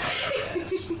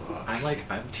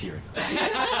 I'm tearing.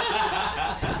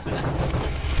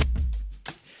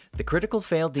 The Critical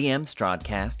Fail DM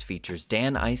Strodcast features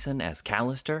Dan Eisen as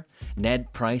Callister,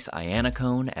 Ned Price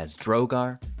Iannacone as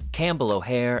Drogar, Campbell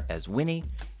O'Hare as Winnie,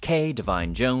 Kay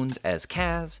Devine Jones as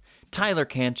Kaz, Tyler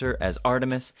Cantor as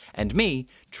Artemis, and me,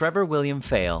 Trevor William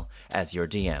Fail, as your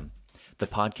DM. The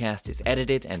podcast is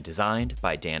edited and designed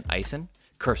by Dan Eisen.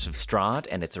 Curse of Strahd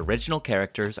and its original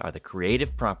characters are the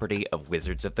creative property of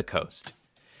Wizards of the Coast.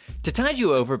 To tide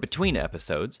you over between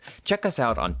episodes, check us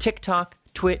out on TikTok,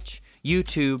 Twitch,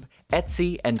 YouTube,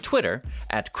 Etsy, and Twitter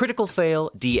at Critical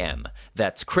Fail DM.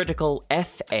 That's Critical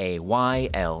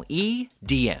Fayle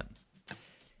DM.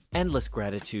 Endless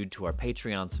gratitude to our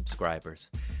Patreon subscribers.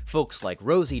 Folks like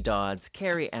Rosie Dodds,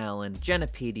 Carrie Allen,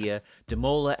 Jennapedia,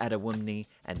 Demola Adewumni,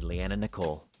 and Leanna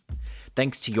Nicole.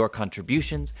 Thanks to your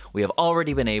contributions, we have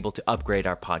already been able to upgrade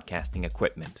our podcasting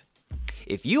equipment.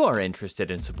 If you are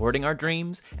interested in supporting our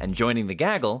dreams and joining the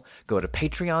gaggle, go to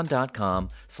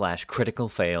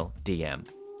patreon.com/criticalfaildm.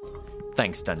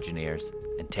 Thanks, Dungeoneers,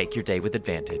 and take your day with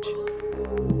advantage.